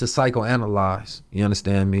if I'm to psychoanalyze, you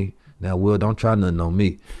understand me? Now, Will, don't try nothing on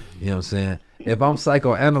me. You know what I'm saying? If I'm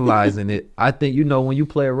psychoanalyzing it, I think, when you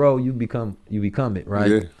play a role, you become it, right?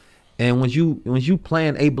 Yeah. And when you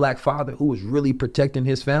playing a black father who is really protecting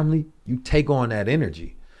his family, you take on that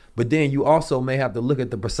energy. But then you also may have to look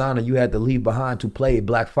at the persona you had to leave behind to play a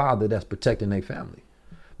black father that's protecting their family.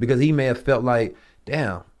 Because he may have felt like,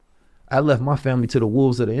 damn, I left my family to the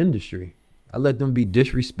wolves of the industry. I let them be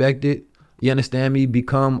disrespected. You understand me?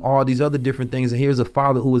 Become all these other different things. And here's a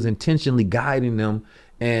father who was intentionally guiding them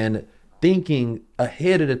and thinking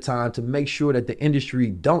ahead of the time to make sure that the industry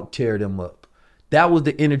don't tear them up. That was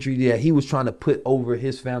the energy that he was trying to put over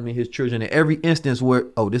his family, his children. In every instance where,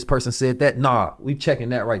 this person said that, nah, we checking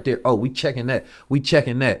that right there. Oh, we checking that. We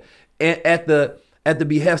checking that. And at the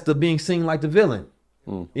behest of being seen like the villain.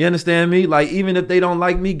 You understand me? Like, even if they don't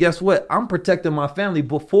like me, guess what? I'm protecting my family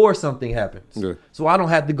before something happens. Yeah. So I don't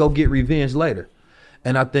have to go get revenge later.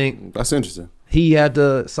 And I think that's interesting. He had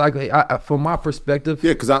to from my perspective.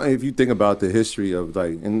 Yeah, because if you think about the history of,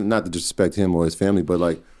 like, and not to disrespect him or his family, but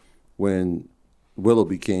like when Willow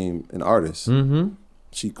became an artist,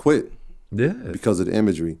 she quit because of the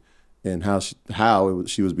imagery and how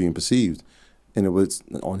she was being perceived. And it was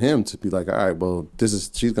on him to be like, all right, well,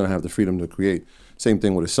 she's going to have the freedom to create. Same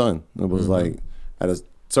thing with his son. It was like, at a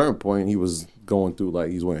certain point, he was going through,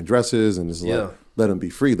 like, he's wearing dresses, and it's like, let him be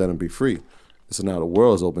free, let him be free. So now the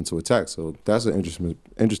world is open to attack. So that's an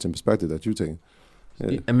interesting perspective that you're taking.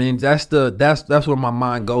 Yeah. I mean, that's where my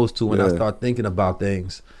mind goes to when I start thinking about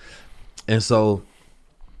things. And so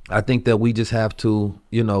I think that we just have to,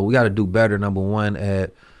 we got to do better, number one,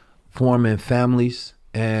 at forming families.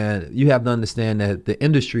 And you have to understand that the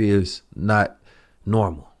industry is not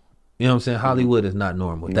normal. You know what I'm saying? Hollywood is not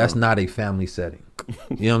normal. No. That's not a family setting.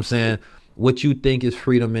 You know what I'm saying? What you think is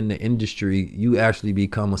freedom in the industry, you actually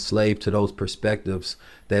become a slave to those perspectives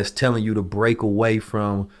that's telling you to break away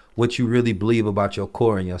from what you really believe about your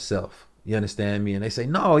core and yourself. You understand me? And they say,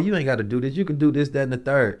 no, you ain't got to do this. You can do this, that, and the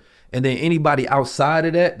third. And then anybody outside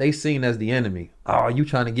of that, they seen as the enemy. Oh, you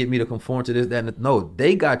trying to get me to conform to this, that, and the... No,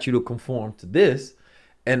 they got you to conform to this.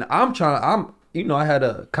 And I had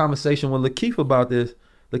a conversation with Lakeith about this,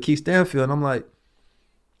 Lakeith Stanfield, and I'm like,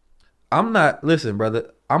 listen,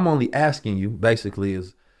 brother, I'm only asking you, basically,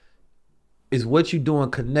 is what you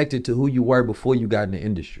doing connected to who you were before you got in the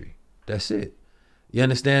industry? That's it. You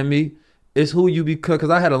understand me? It's who you become,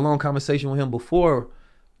 because I had a long conversation with him before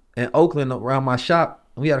in Oakland around my shop.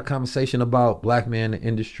 We had a conversation about black man in the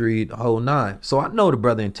industry, the whole nine. So I know the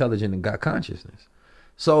brother intelligent and got consciousness.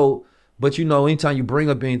 So... But anytime you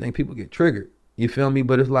bring up anything, people get triggered. You feel me?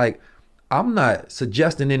 But it's like, I'm not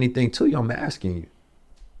suggesting anything to you. I'm asking you.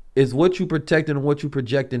 Is what you protecting and what you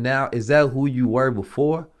projecting now, is that who you were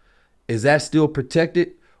before? Is that still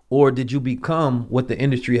protected? Or did you become what the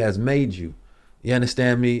industry has made you? You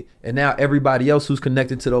understand me? And now everybody else who's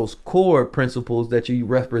connected to those core principles that you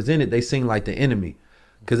represented, they seem like the enemy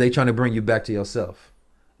because they trying to bring you back to yourself.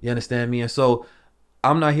 You understand me? And so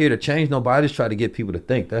I'm not here to change nobody. I just try to get people to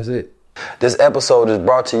think. That's it. This episode is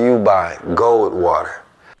brought to you by Gold Water.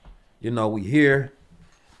 We here.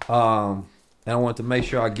 And I want to make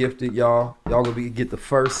sure I gifted y'all. Y'all gonna get the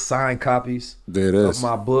first signed copies of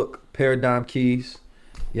my book, Paradigm Keys.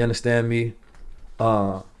 You understand me?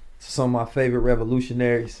 Some of my favorite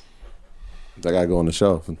revolutionaries. That gotta go on the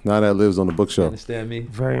shelf. Now that lives on the bookshelf. You understand me?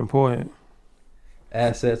 Very important.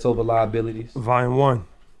 Assets over liabilities. Volume 1.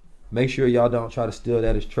 Make sure y'all don't try to steal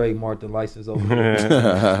that as trademarked and licensed over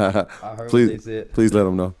here. I heard please, what they said. Please let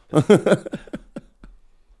them know. That's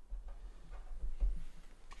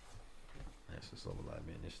just over like,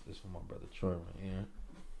 man. This for my brother Troy right here.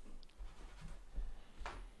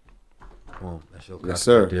 Boom. That's your yes,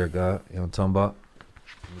 sir. Right there, God. You know what I'm talking about?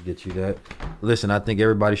 Let me get you that. Listen, I think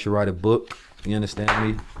everybody should write a book. You understand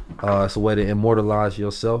me? It's a way to immortalize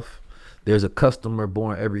yourself. There's a customer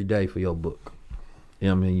born every day for your book. You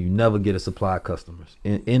know what I mean? You never get a supply of customers.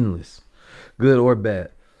 Endless. Good or bad.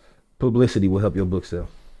 Publicity will help your book sell.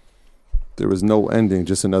 There is no ending,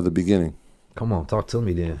 just another beginning. Come on, talk to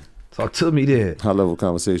me then. Talk to me then. High level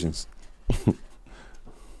conversations.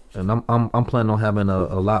 And I'm planning on having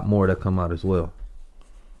a lot more that come out as well.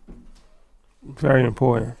 Very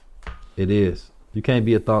important. It is. You can't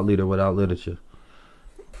be a thought leader without literature.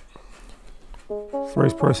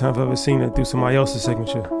 First person I've ever seen that do somebody else's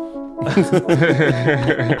signature.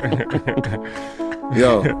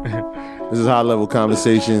 Yo, this is High Level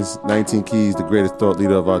Conversations. 19 Keys, the greatest thought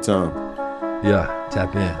leader of our time. Yeah,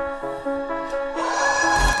 tap in.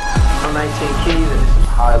 I'm 19 Keys, and this is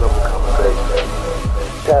High Level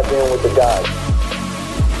Conversations. Tap in with the guys.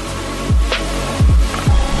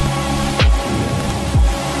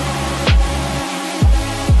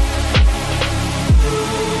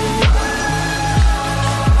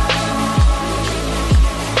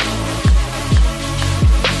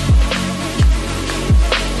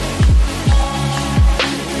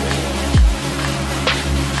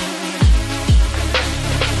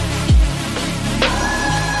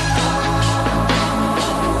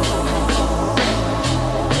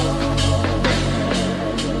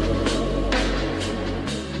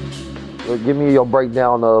 Give me your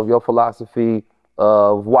breakdown of your philosophy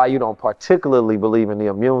of why you don't particularly believe in the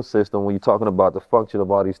immune system when you're talking about the function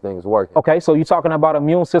of all these things working. Okay, so you're talking about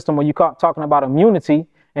immune system when you're talking about immunity,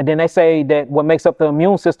 and then they say that what makes up the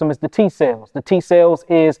immune system is the T cells. The T cells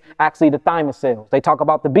is actually the thymus cells. They talk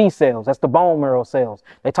about the B cells, that's the bone marrow cells.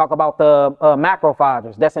 They talk about the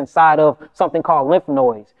macrophages, that's inside of something called lymph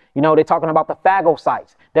nodes. They're talking about the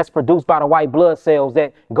phagocytes that's produced by the white blood cells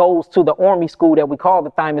that goes to the army school that we call the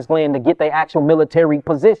thymus gland to get their actual military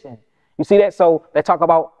position. You see that? So they talk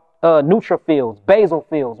about neutrophils,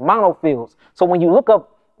 basophils, monophils. So when you look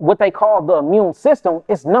up what they call the immune system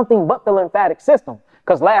is nothing but the lymphatic system.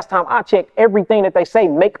 Because last time I checked, everything that they say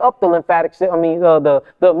make up the lymphatic system, the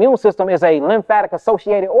immune system is a lymphatic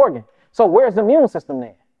associated organ. So where's the immune system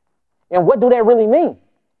there? And what do that really mean?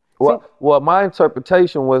 Well, my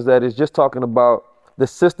interpretation was that it's just talking about the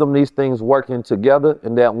system, these things working together,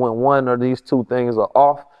 and that when one or these two things are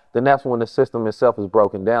off, then that's when the system itself is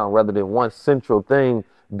broken down, rather than one central thing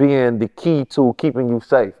being the key to keeping you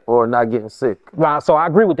safe or not getting sick. Right, so I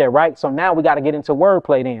agree with that, right? So now we got to get into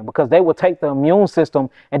wordplay then, because they will take the immune system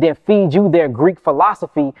and then feed you their Greek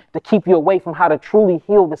philosophy to keep you away from how to truly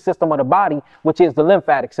heal the system of the body, which is the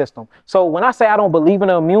lymphatic system. So when I say I don't believe in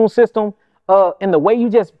the immune system, in the way you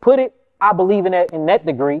just put it, I believe in that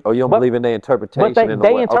degree. Oh, you don't believe in their interpretation? But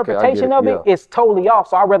their interpretation of it is totally off.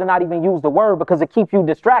 So I'd rather not even use the word because it keeps you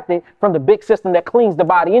distracted from the big system that cleans the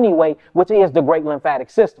body anyway, which is the great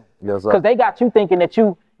lymphatic system. Yes, because they got you thinking that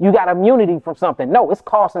you got immunity from something. No, it's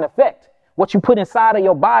cause and effect. What you put inside of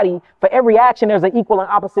your body, for every action, there's an equal and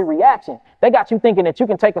opposite reaction. They got you thinking that you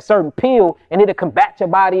can take a certain pill and it'll combat your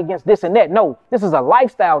body against this and that. No, this is a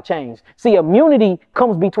lifestyle change. See, immunity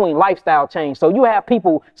comes between lifestyle change. So you have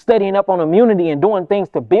people studying up on immunity and doing things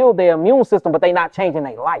to build their immune system, but they're not changing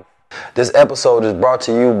their life. This episode is brought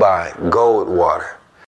to you by Gold Water.